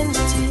comes in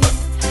tea.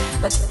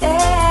 But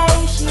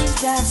hey, she's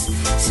just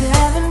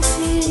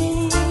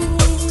 17.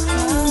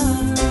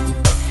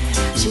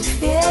 She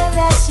feel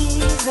that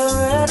she's a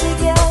worthy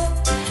girl,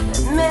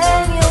 and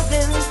many of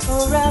them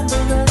around the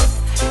world.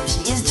 She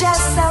is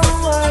just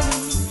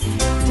somebody,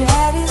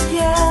 daddy's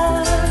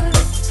girl.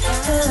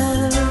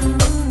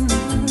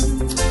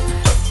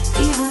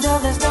 Even though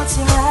there's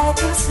nothing I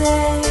can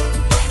say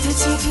to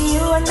teach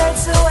you and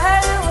that's so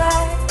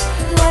anyway.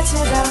 Let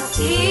you down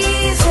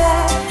easy,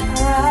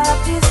 wrap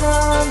this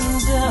on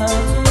down.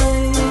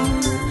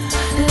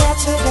 Let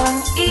you down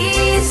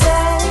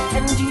easy,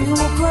 and you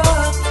grow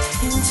up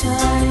in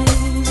time.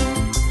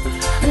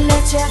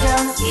 Let you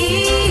down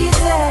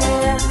easy,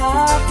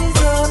 wrap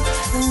this on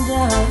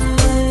down.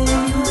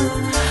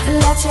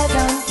 Let you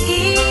down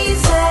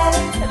easy,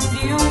 and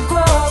you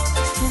grow up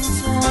in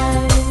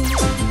time.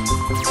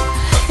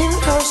 In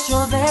her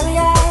strawberry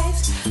eyes,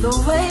 the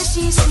way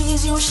she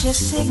sees you, she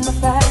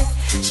signifies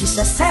she's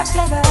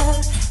susceptible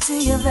to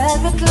your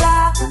velvet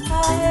light.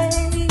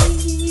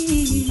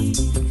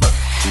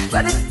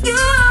 But if you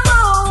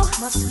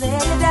must lay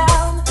it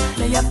down,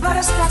 lay your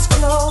butterscotch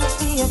clothes,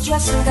 be your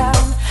dressing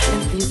gown,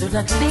 and please do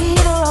not leave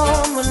her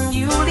on when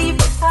you leave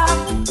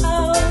town.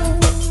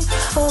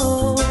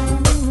 Oh.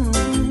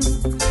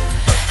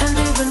 And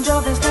even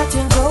though there's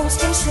nothing ghosts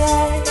can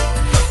say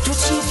to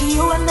cheat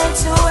you and then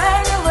to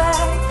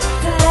anyway,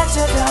 let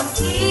her down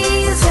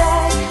easy,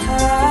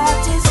 her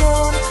heart is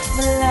on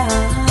the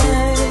line.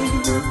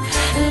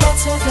 Let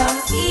her down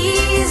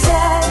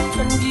easy,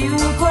 and you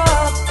grow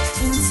up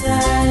in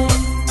time.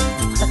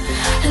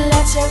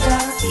 Let her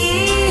down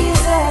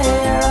easy,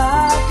 her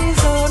heart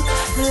is on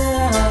the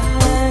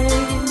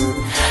line.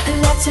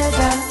 Let her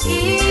down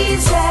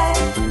easy,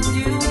 and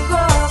you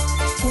grow up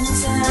in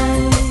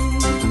time.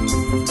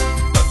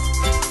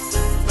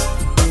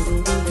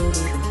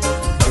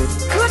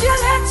 Could you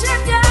let her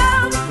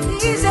down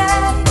easy?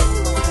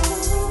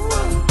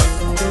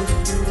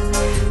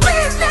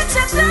 Please let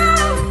her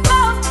down,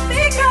 oh,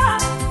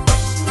 because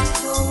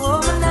she's a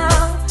woman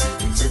now.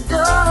 It's a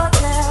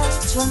daughter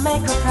to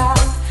make her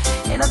proud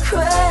in a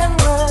cruel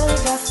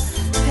world of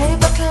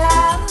paper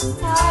clouds.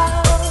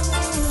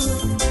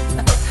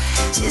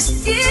 She's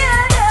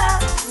still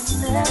up to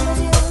remember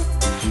you,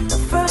 the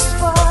first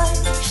boy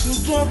she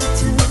gave it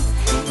to,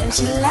 and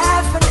she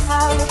laughed and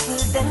powerful,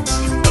 then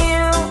she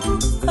knew.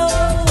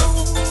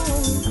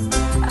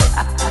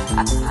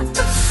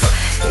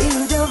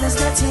 Even though there's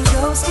nothing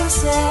ghosts can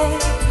say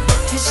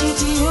to cheat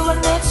you and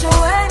make you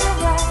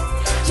anyway,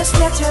 just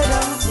let her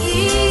down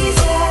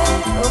easy.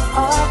 Oh,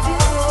 off your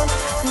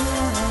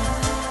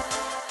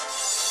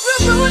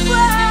rude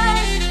way,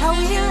 how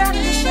we run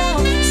the show.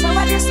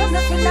 Somebody stop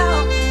nothing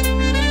now.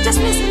 Just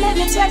listen, let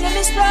me tell you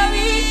the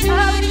story.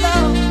 How it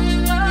goes.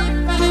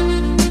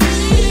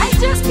 I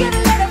just get a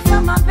letter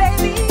from my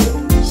baby.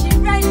 She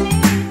write me,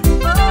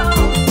 oh,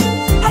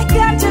 I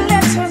got to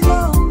let her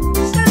know.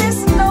 So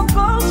listen, no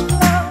goes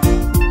flow.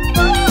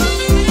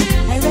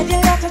 Oh, I read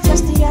your letter.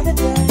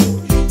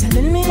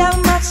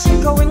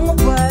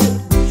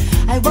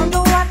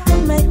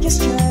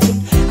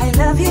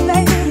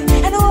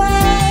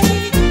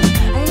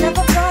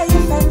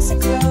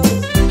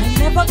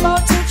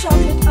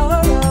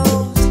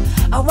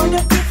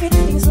 if it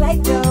feels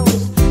like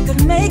those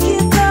could make you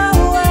go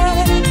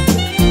away.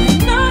 I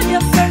know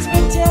your friends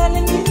been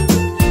telling you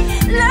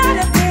a lot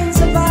of things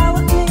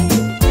about me.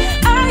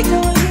 I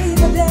don't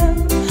give a damn.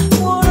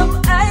 What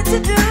am I to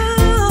do?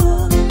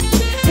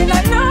 And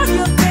I know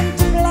you've been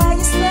to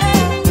places.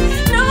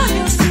 No,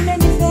 you've seen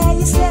many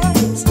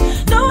faces.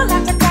 Know a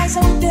lot of guys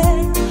out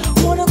there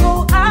wanna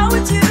go out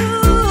with you.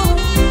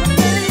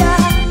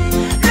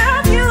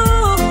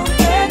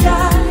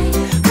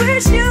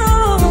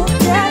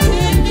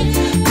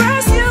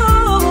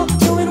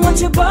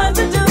 You're born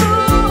to do.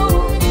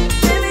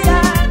 Baby, I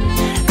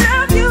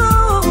love you,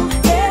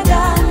 and I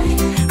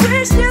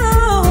wish you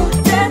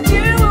that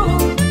you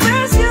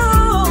was you,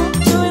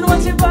 doing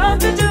what you're born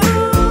to do.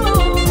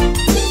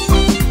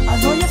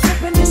 Although you're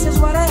flipping, this is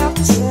what I have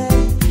to say.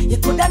 You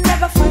could have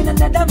never find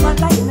another man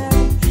like me.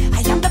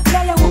 I am the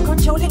player who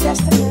control the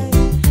destiny.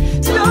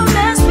 So don't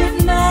mess with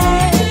me.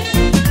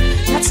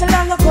 Not so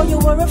long ago you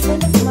were a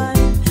friend of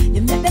mine.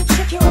 You made them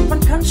trick you up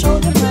and control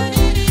your mind.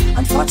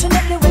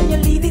 Unfortunately, when you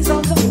leave these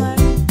arms of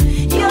mine,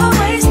 you're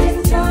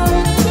wasting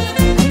time.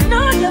 I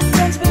know your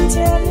friends been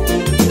telling me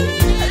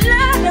a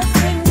lot of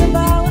things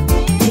about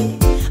me.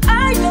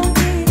 I don't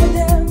give a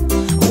damn.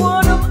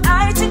 What am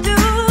I to do?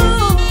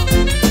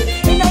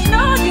 And I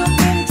know you've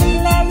been to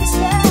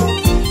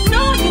places.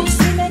 Know you've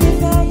seen many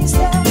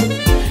faces.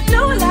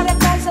 Know a lot of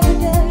guys out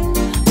there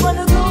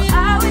wanna go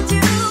out with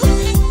you.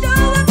 No,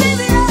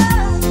 baby, I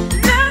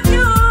love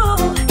you,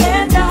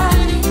 and I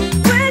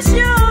wish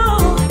you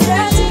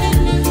that it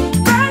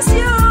was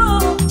you,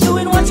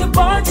 doing what you're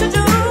born to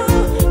do.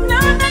 No,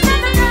 no, no,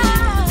 no, no.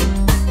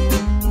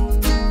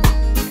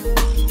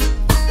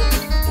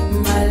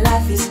 My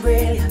life is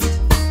brilliant.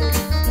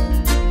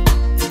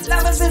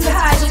 Lovers in the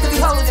eyes of the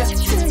beholder.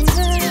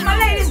 My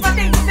ladies, my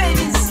baby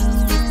babies.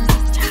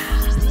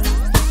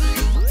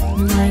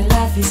 My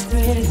life is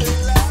brilliant.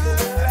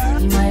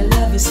 My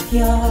love is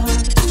pure.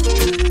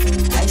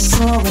 I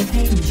saw an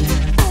angel.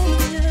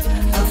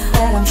 Of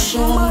that I'm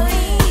sure.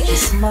 She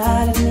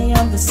smiled at me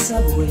on the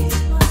subway.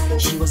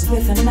 She was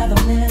with another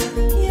man.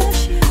 Yeah,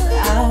 she was.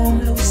 I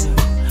won't lose her.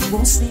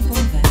 Won't sleep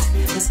on that.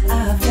 'Cause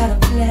I've got a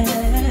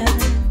plan.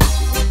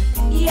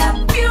 You're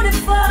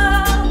beautiful.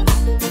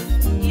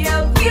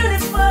 You're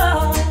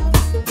beautiful.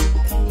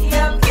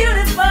 You're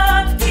beautiful.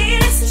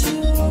 It's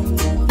true.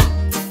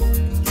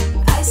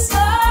 I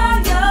saw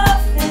your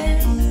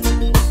face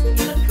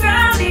in a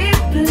crowded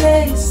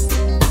place,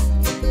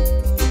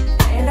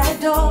 and I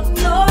don't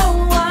know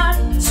what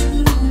to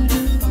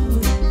do.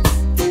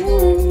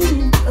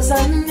 'Cause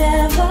I'll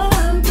never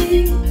be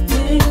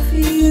with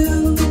you.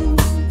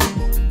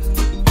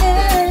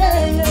 Hey,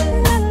 la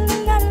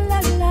la la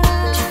la,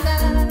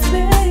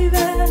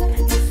 baby.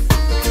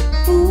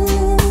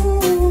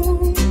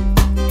 Ooh,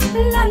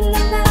 la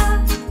la la.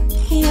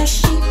 Yeah,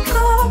 she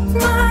caught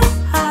my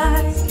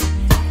eye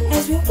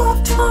as we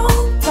walked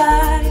home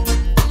by.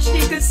 She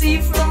could see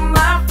from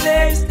my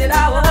face that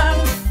I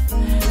was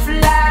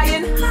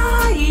flying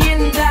high,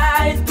 and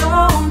I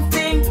don't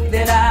think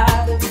that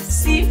I'll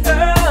see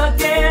her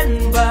again,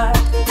 but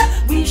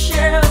we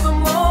share the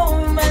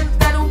moment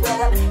that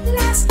will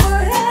last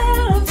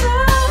forever.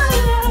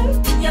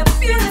 You're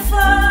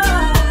beautiful.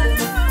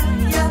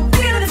 You're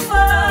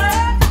beautiful.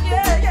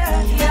 Yeah, yeah.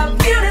 You're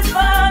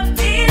beautiful.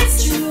 It's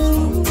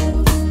true.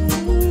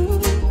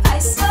 I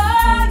saw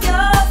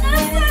your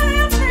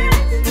face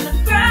in a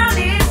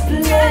crowded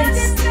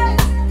place.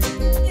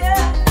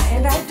 Yeah,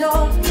 and I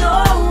don't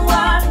know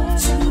what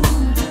to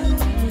do.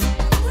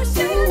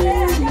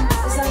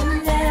 'Cause I'll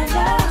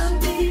never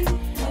be.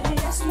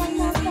 That's why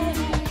I think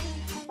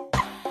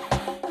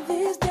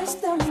this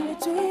destiny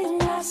between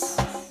us.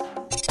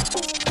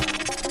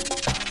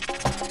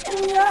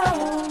 And you're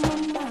my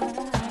mind.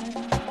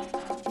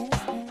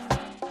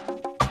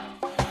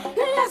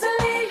 As I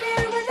lay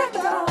here in the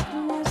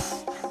darkness,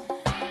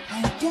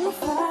 I can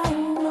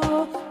find no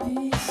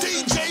peace.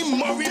 DJ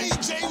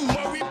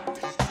Murray.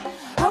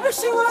 I wish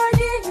you were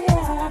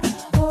here,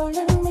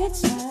 holding me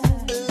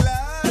tight.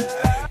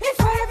 If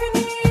I ever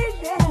need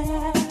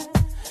that,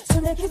 so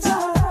make it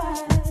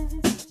alright.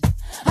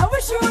 I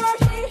wish you were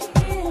here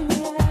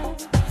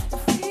to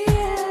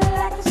feel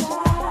like a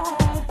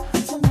child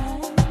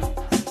tonight.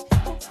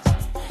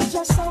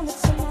 Just on the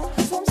tonight,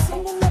 so I'm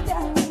singing it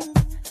down.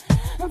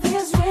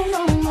 There's rain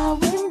on my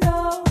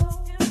window,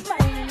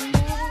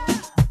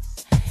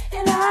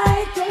 and I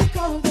can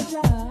go the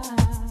job.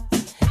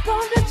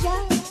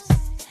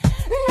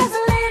 As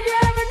I lay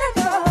there in the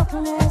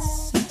darkness,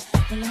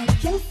 and I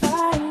can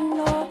find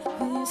no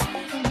peace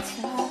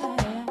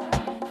inside.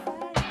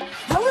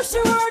 I wish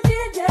you were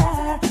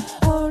there,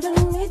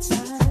 holding me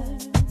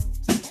tight.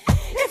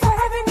 If I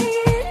ever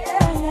need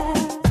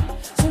it,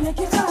 so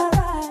make it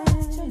alright.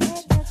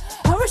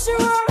 I wish you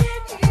were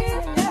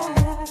here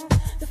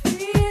to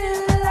feel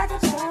like a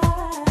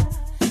child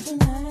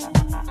tonight.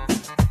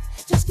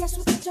 Just guess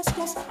what, just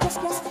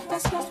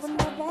guess when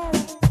my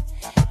baby.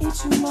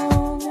 Each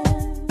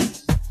moment,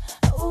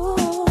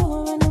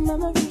 ooh, and a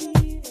memory.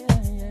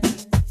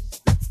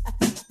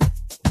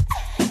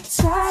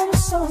 Time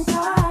is so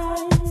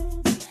unkind.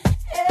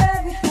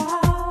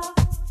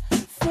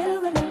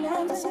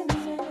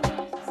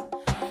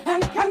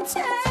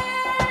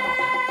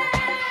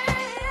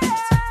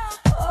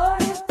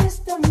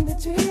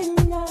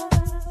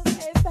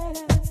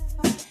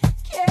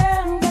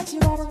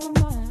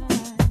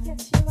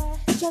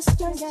 just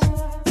younger.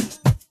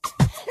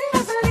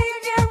 Doesn't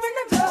leave you in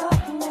the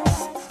darkness.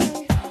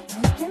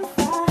 You can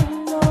find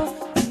no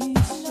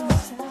peace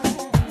inside.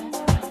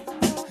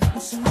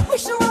 So I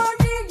wish you were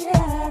here,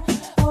 yeah,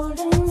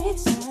 holding me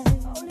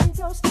tight, holding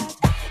those tight.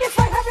 If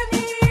I have an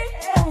ear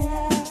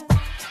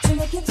to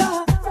make it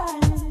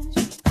alright,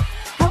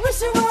 I wish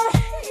you were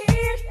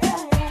here,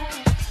 yeah,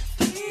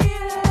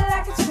 feel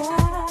like a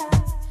child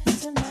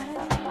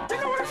tonight. You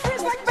know what it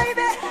feels like,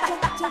 baby?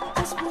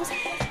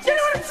 You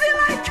know what it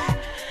feels like?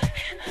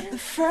 The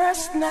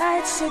first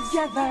night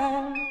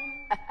together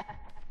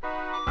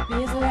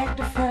feels like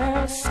the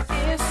first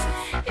kiss.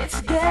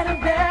 It's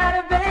getting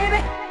better,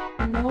 baby.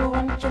 No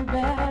one can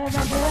better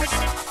than this.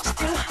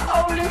 Still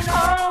holding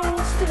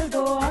on, still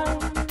go on.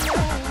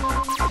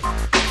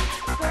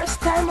 First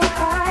time our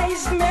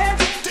eyes met,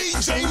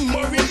 DJ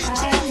Murray.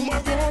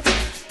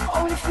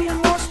 only feel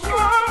more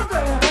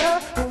stronger.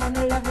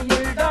 Wanna love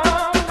you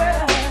longer.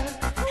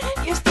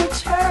 You still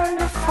turn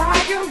the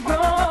fire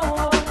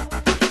on.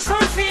 So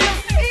if you're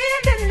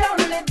feeling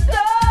lonely,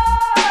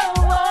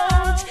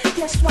 don't.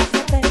 Guess what,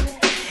 baby?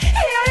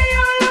 You're the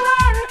only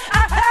one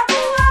I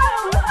ever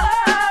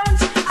want.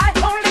 I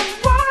only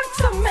want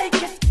to make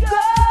it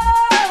go.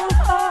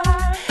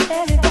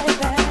 Hey,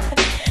 baby.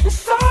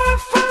 So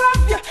if I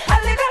love you a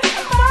little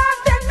more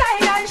than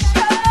I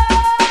should,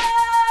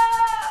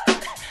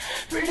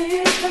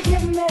 please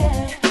forgive me.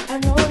 I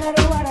know not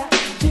what I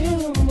do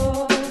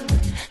more.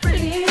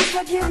 Please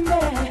forgive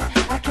me.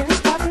 I can't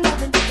stop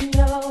loving you.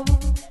 No.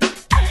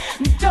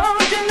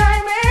 Don't deny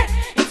me.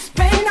 It's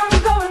pain I'm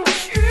going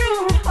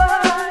through.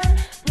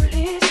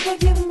 Please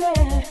forgive me.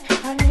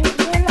 I need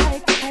you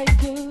like I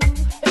do.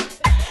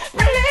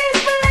 Please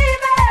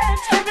believe it.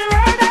 Every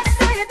word I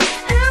say it's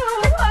true.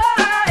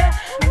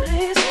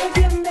 Please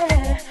forgive me.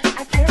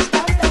 I can't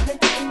stop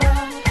loving you. No.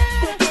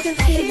 Still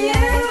feel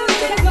you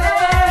the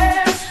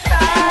first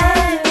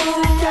time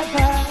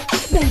together,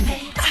 baby.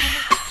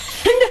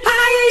 And the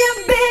higher you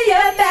build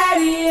your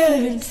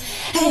barriers,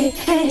 hey,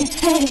 hey,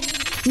 hey,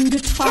 the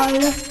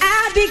taller I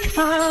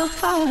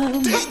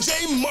become. DJ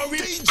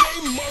Murray.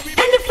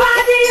 And the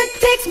farther you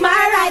take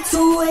my rights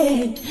away,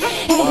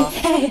 hey,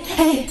 hey,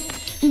 hey,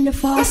 and the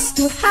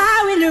faster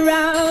I will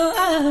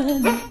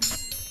run.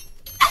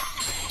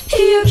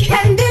 You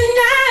can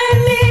deny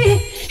me,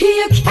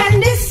 you can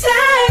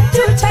decide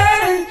to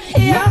turn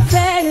your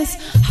face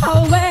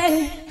away.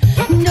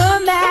 No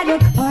matter,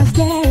 cause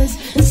there's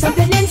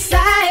something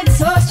inside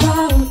so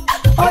strong.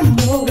 Oh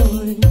no,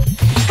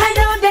 I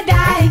know that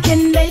I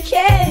can make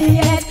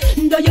it.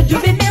 Though you do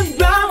me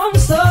wrong,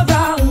 so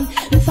wrong.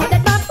 Thought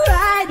that my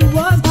pride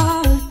was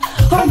gone.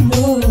 Oh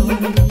no,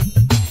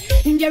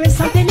 there is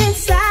something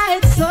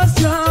inside so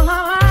strong.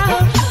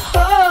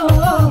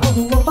 Oh,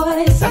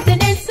 there's something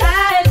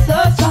inside so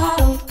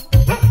strong.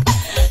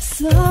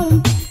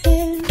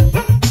 Something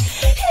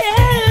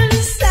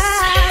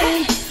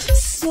inside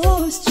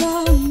so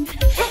strong,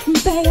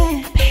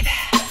 baby.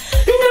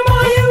 The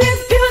more you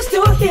refuse to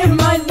hear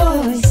my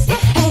voice,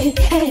 hey,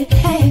 hey,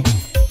 hey,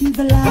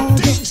 the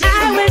louder I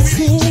will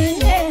sing.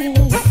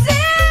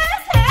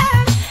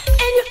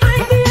 And you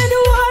hide behind the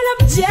wall of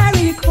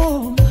Jericho.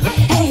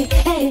 Hey,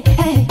 hey,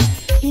 hey,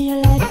 your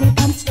life will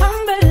come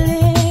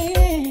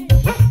tumbling.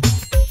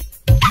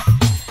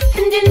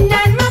 And in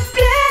that my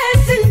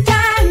place and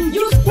time,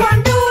 you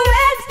squander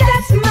words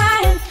that's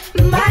mine.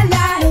 My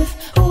life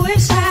will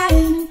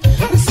shine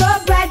so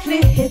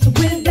brightly it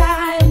will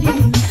guide you.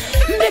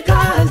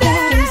 Because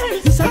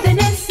there's something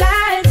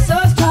inside so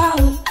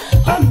strong.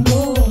 Oh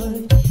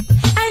Lord,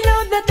 I know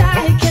that I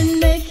can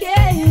make it.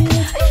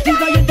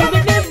 Though you did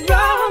me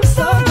wrong,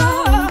 so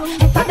wrong.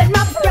 I thought that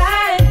my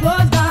pride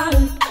was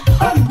gone.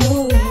 Oh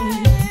Lord,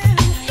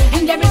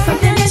 and there is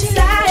something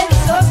inside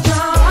so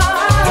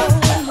strong.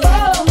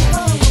 Oh,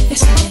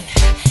 listen,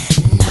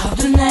 now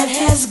the night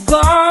has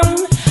gone.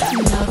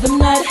 Now the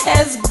night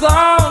has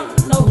gone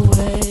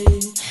away.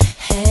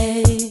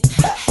 Hey,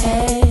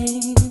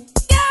 hey.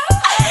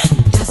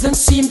 Doesn't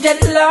seem that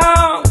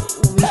long.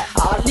 We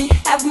hardly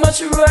have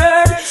much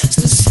words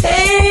to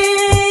say.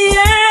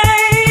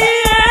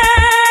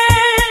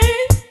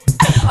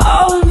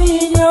 Hold me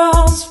in your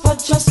arms for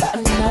just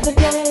another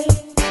day.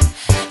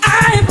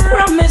 I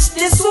promise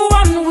this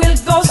one will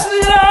go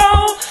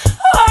slow.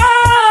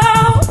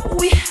 Oh,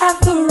 we have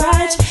the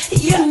right,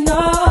 you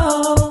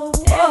know.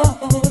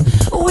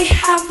 Oh, we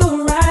have the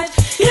right,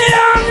 you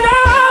know.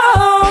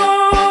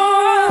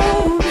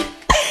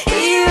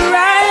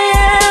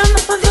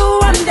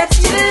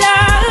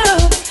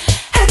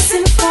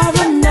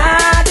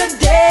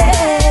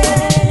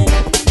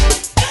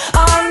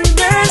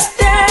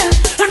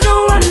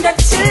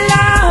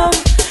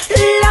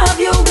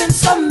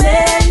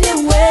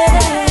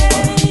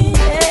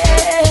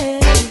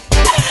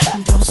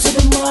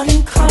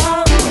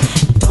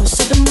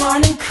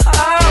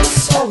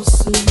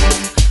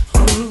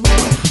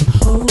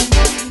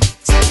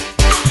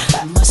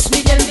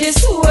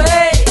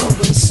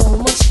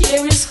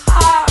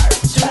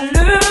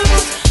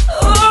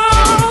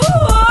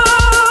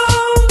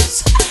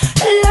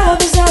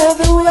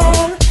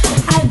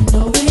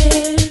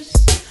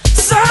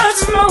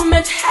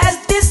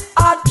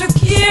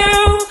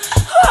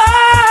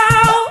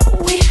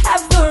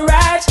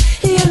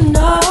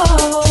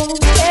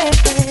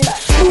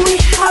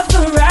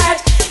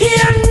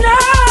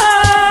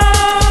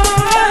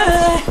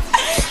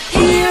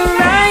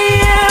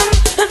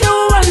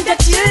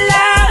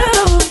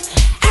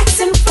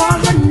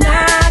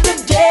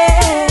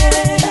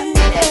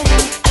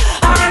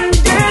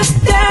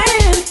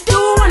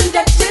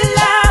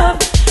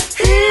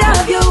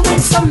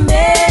 so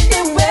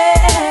many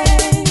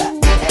ways.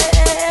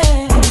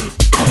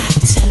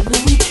 Tell me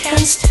we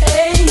can't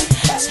stay.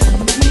 Tell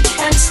me we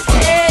can't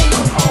stay.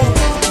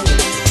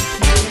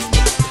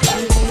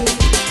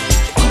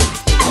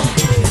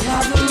 You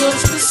have the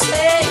words to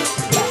say,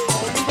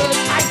 but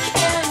I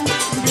can't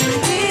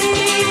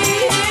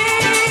believe.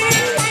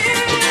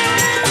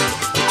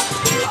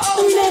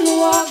 And then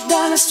walk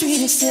down the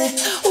street and say,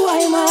 why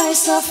am I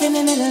soft in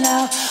the middle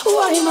now?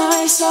 Why am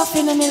I soft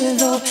in the middle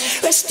though?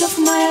 Rest of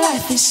my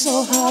life is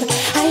so hard.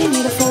 I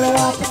need a fuller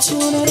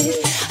opportunity.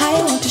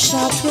 I want to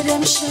shout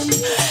redemption.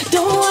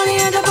 Don't want to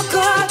end up a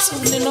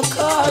cartoon in a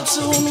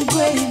cartoon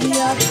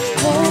graveyard.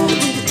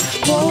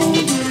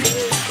 Wounded,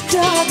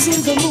 dogs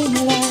in the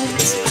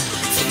moonlight.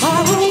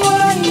 Far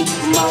away,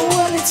 my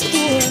wallet's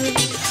full.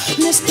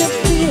 Mr.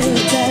 Bill,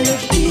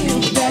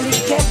 barely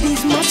get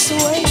these much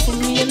away from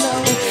me, you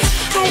know.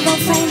 I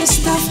don't find the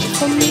stuff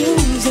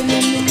amusing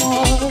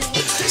anymore.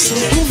 So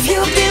if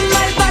you be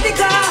my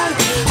bodyguard,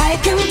 I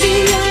can be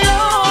your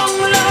long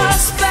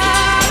lost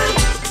pal.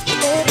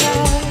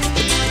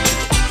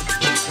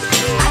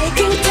 I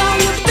can call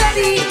you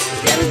Betty,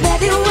 and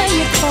Betty when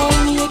you call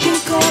me, you can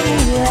call me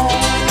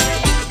love.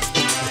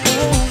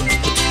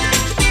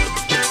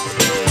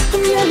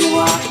 And then you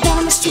walk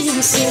down the street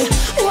and say,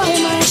 why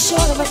am I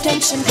short of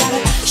attention? Got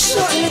a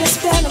short little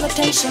span of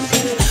attention.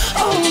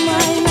 Oh,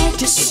 my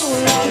night is so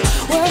long.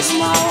 Where's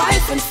my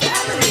wife and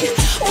family?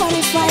 What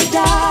if I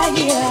die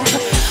here?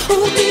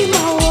 Who'll be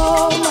my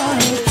woman?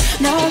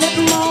 Now that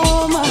my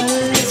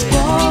woman is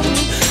gone,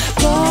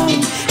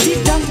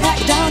 deep down back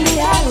down the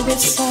aisle with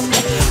some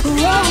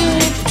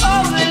rolling,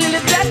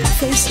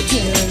 black-faced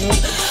girl.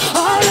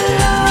 All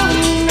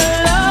alone,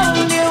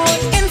 there were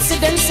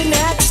incidents and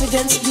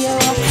accidents, there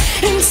were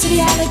instant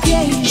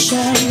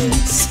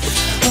allegations.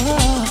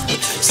 Oh,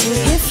 so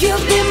if you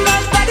be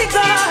my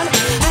bodyguard,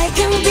 I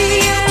can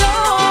be a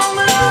long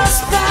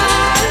lost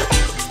pal.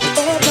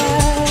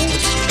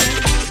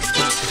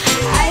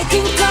 I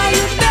can call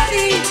you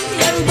Betty,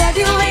 and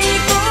Betty when you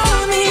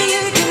call me,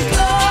 you can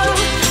call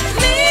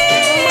me,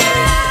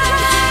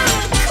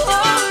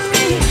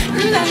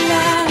 na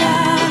na na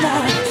na,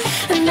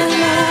 na na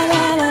na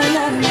na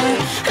na,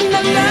 na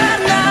na na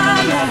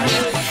na,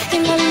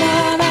 na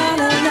na na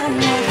na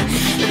na.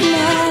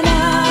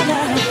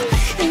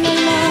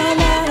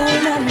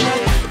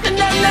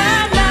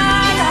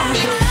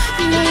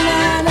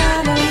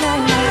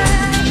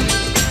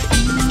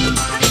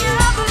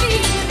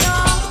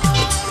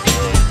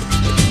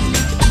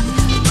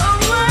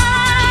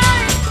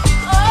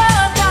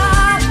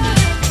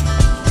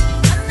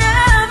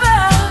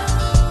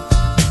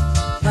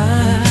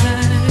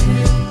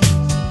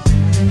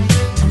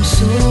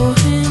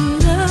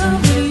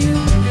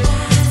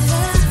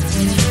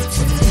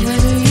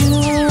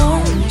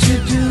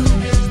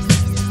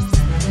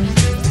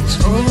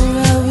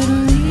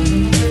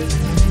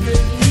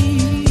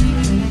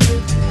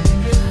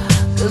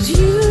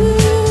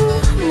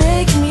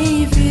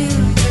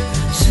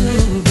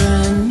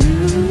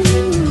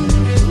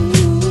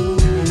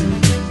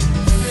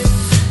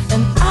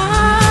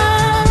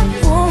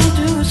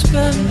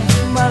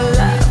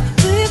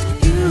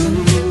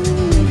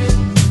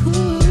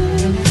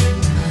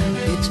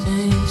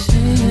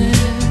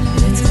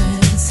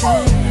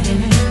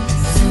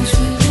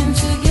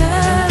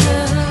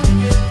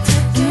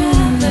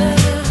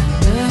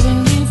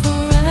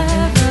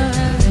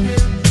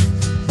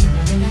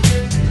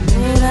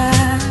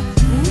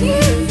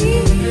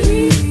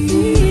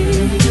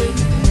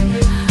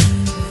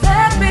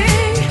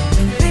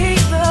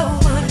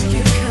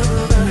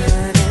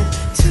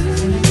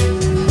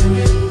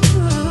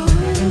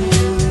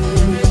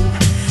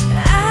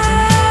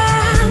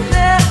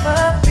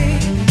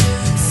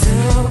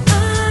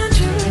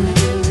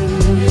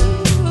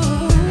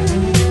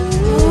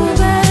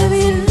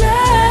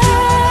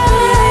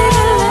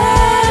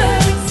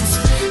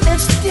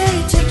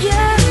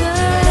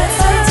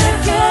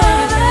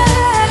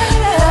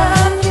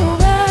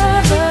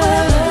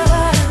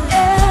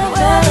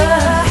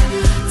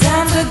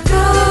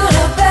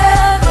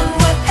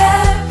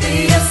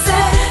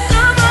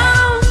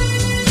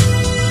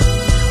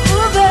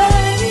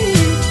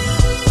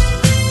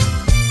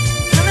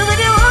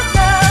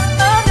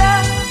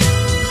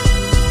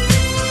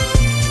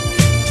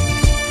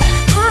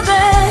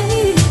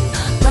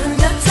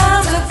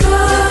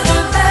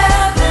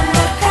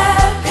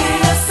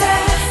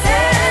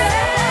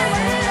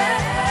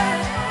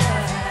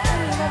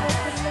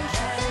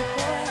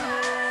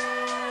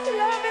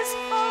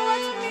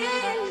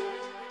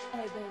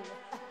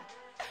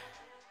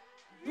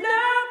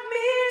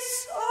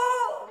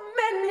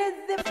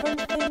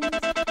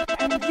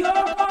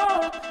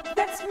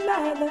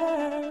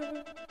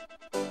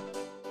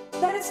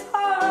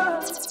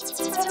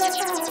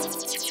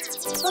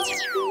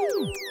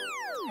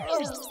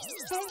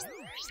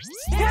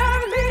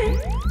 Tell me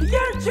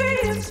your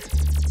dreams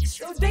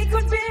so they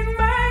could be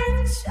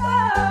mine. So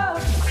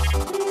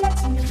let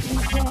me be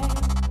there.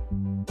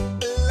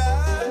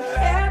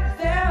 Let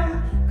them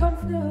come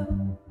through.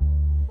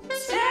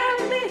 Tell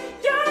me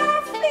your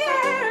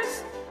fears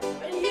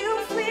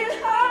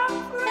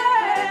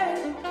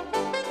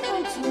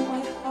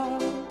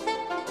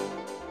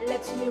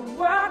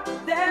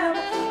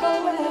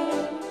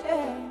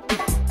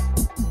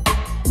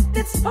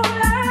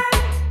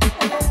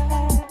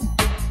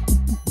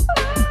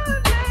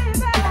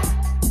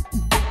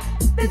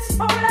That's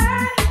all I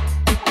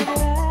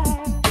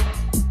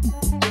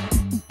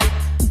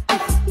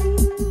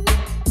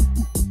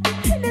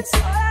and it's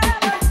all I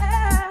ever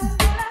have.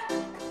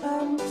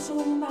 Come to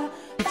my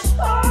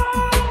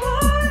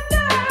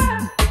shoulder.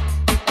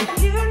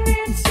 You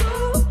need to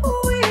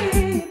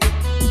weep.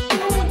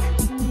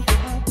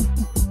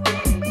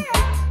 Wake me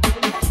up.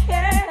 You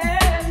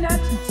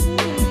cannot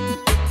see.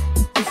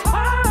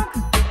 Talk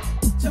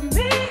to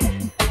me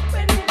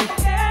when you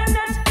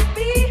cannot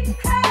be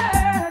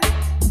heard.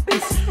 Be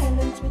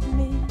silent with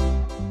me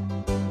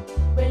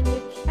when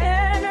you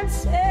cannot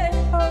say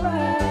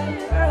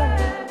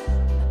alright.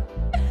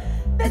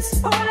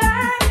 That's all I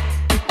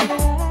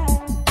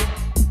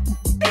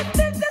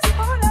that's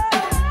all I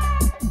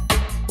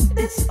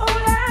that's all I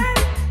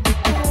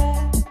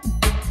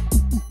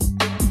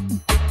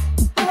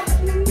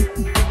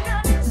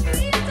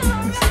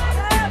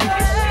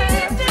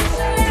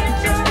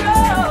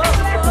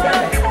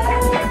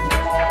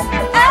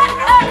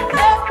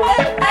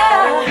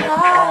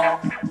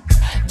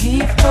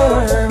give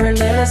her a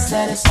little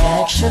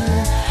satisfaction.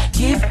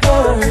 Give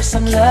her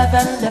some love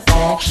and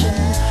affection.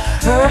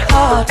 Her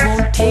heart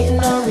won't take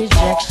no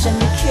rejection.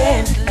 You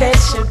can't let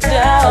you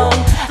down,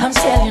 I'm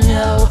telling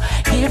you.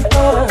 Give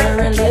her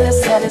a little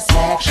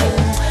satisfaction.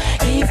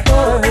 Give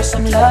her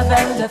some love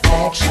and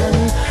affection.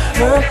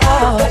 Her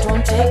heart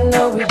won't take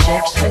no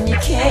rejection. You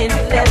can't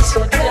let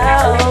you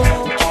down.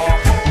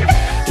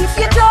 If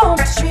you don't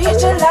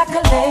treat her like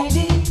a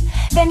lady,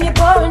 then you're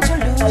going to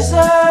lose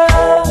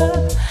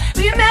her.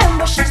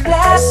 Remember, she's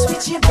blessed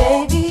with you,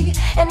 baby,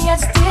 and yet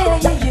still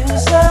you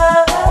use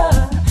her.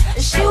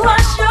 She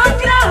wash your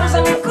clothes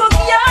and cook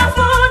your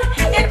food.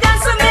 You done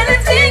so many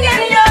things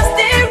and you're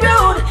still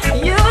rude.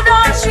 You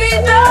don't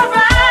treat her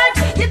right.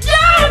 You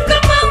don't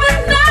come home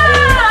at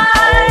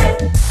night.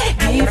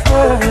 Give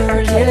her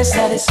a little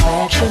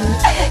satisfaction.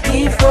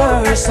 Give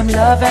her some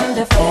love and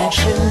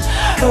affection.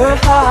 Her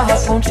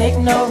heart won't take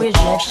no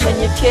rejection.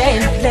 You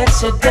can't let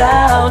her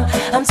down,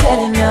 I'm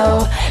telling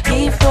you.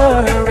 Give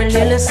her a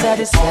little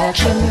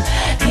satisfaction.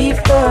 Give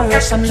her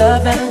some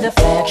love and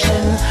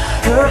affection.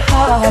 Her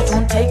heart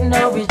won't take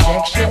no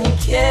rejection. You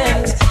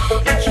can't.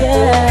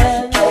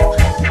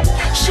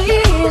 She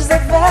is the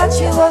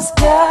virtuous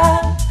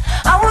girl.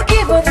 I will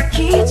give her the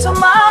key to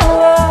my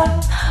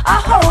world.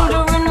 I hold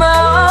her in my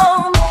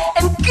arms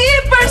and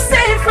keep her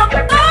safe from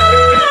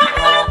harm.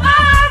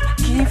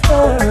 Give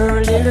her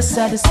a little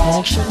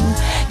satisfaction.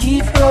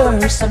 Give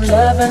her some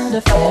love and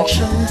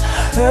affection.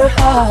 Her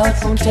heart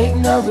won't take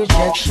no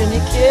rejection.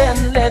 You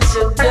can't let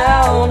her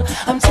down,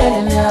 I'm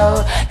telling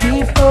you.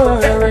 Give her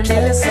a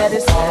little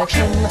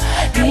satisfaction.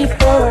 Give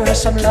her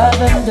some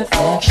love and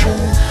affection.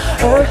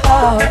 Her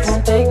heart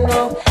won't take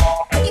no.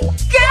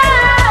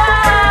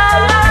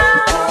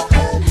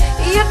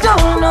 You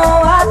don't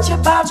know what you're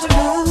about to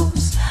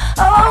lose.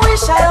 Oh, I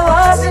wish I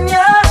was in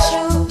your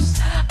shoes.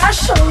 I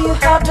show you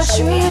how to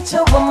treat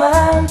a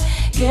woman.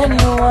 Can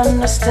you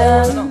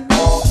understand?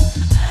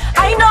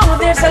 I know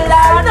there's a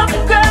lot of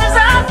girls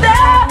out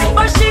there,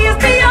 but she's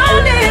the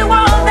only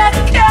one that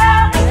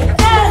cares.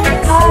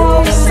 I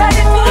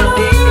decided to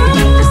be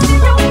just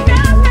your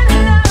girl.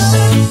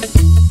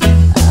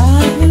 I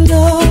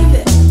love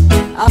it.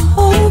 I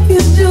hope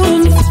you're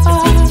doing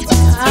fine.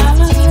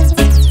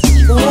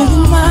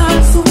 Going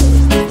miles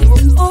away,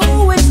 you're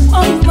always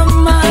on my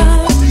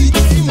mind.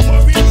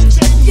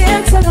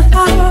 Can't tell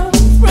how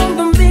from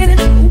the minute.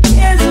 Who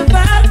cares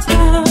about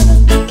time?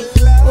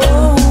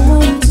 Oh, I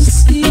want to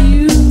see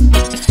you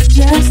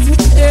just to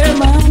clear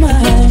my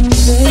mind.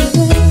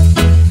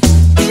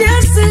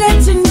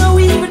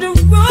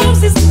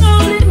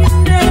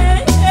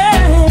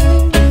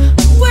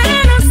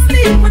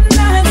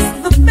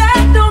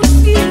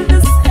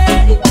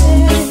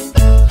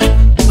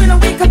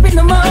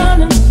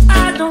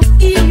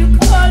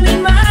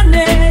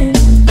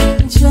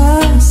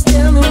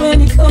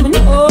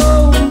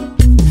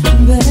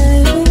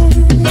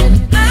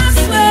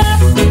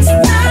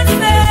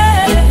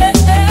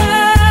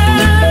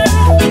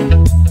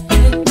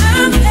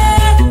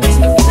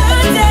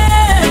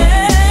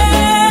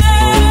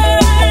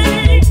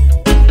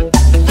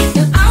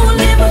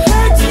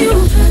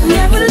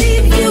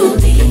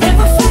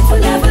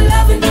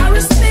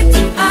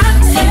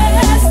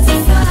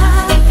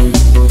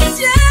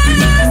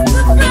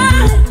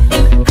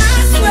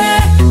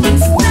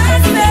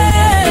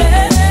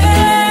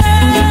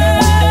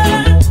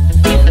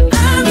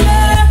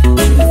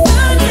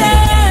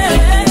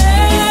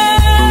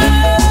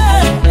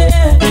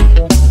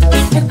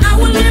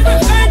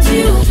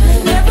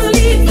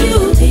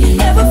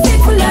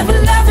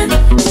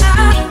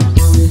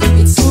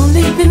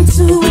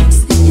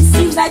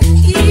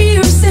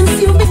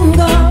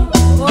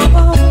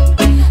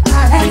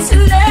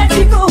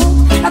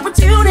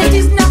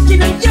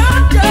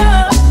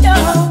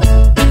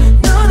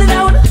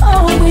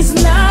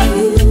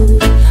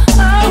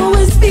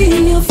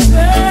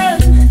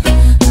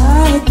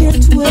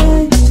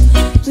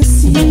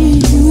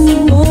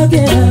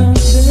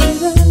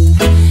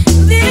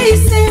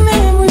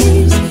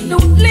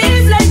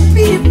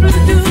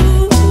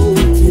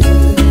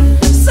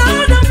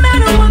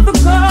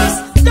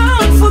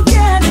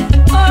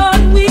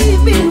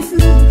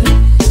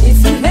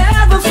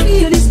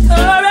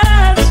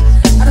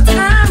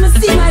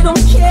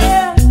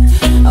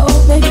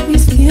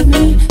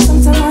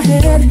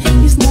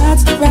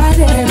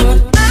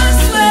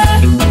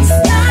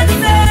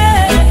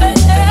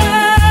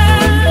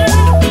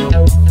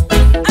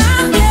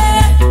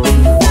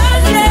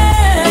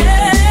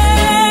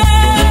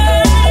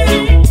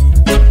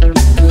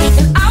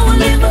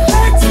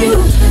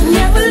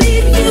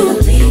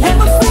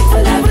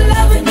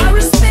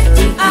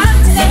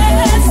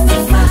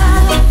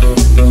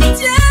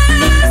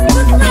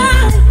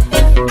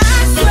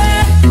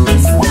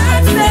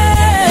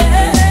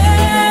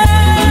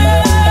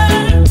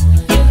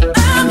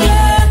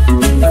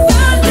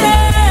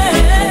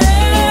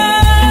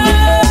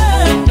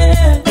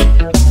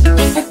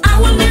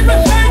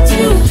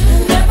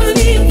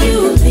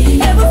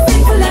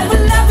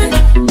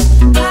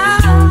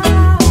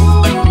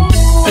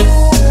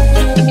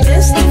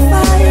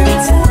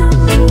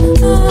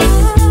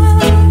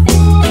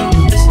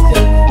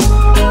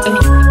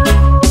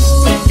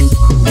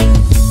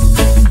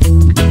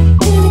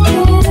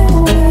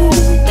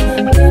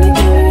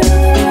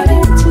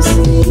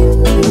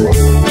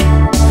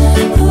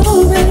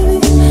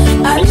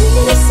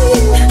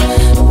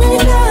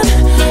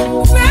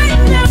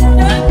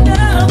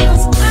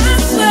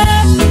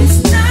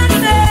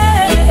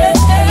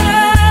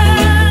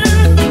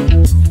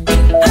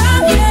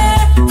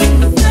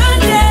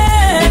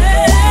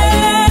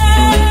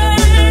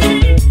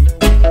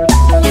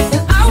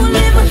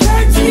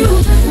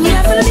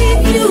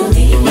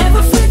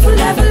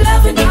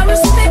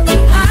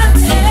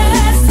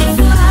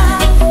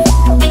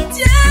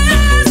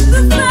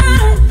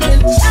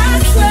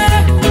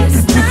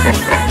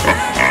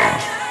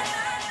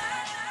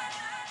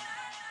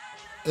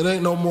 It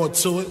ain't no more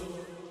to it.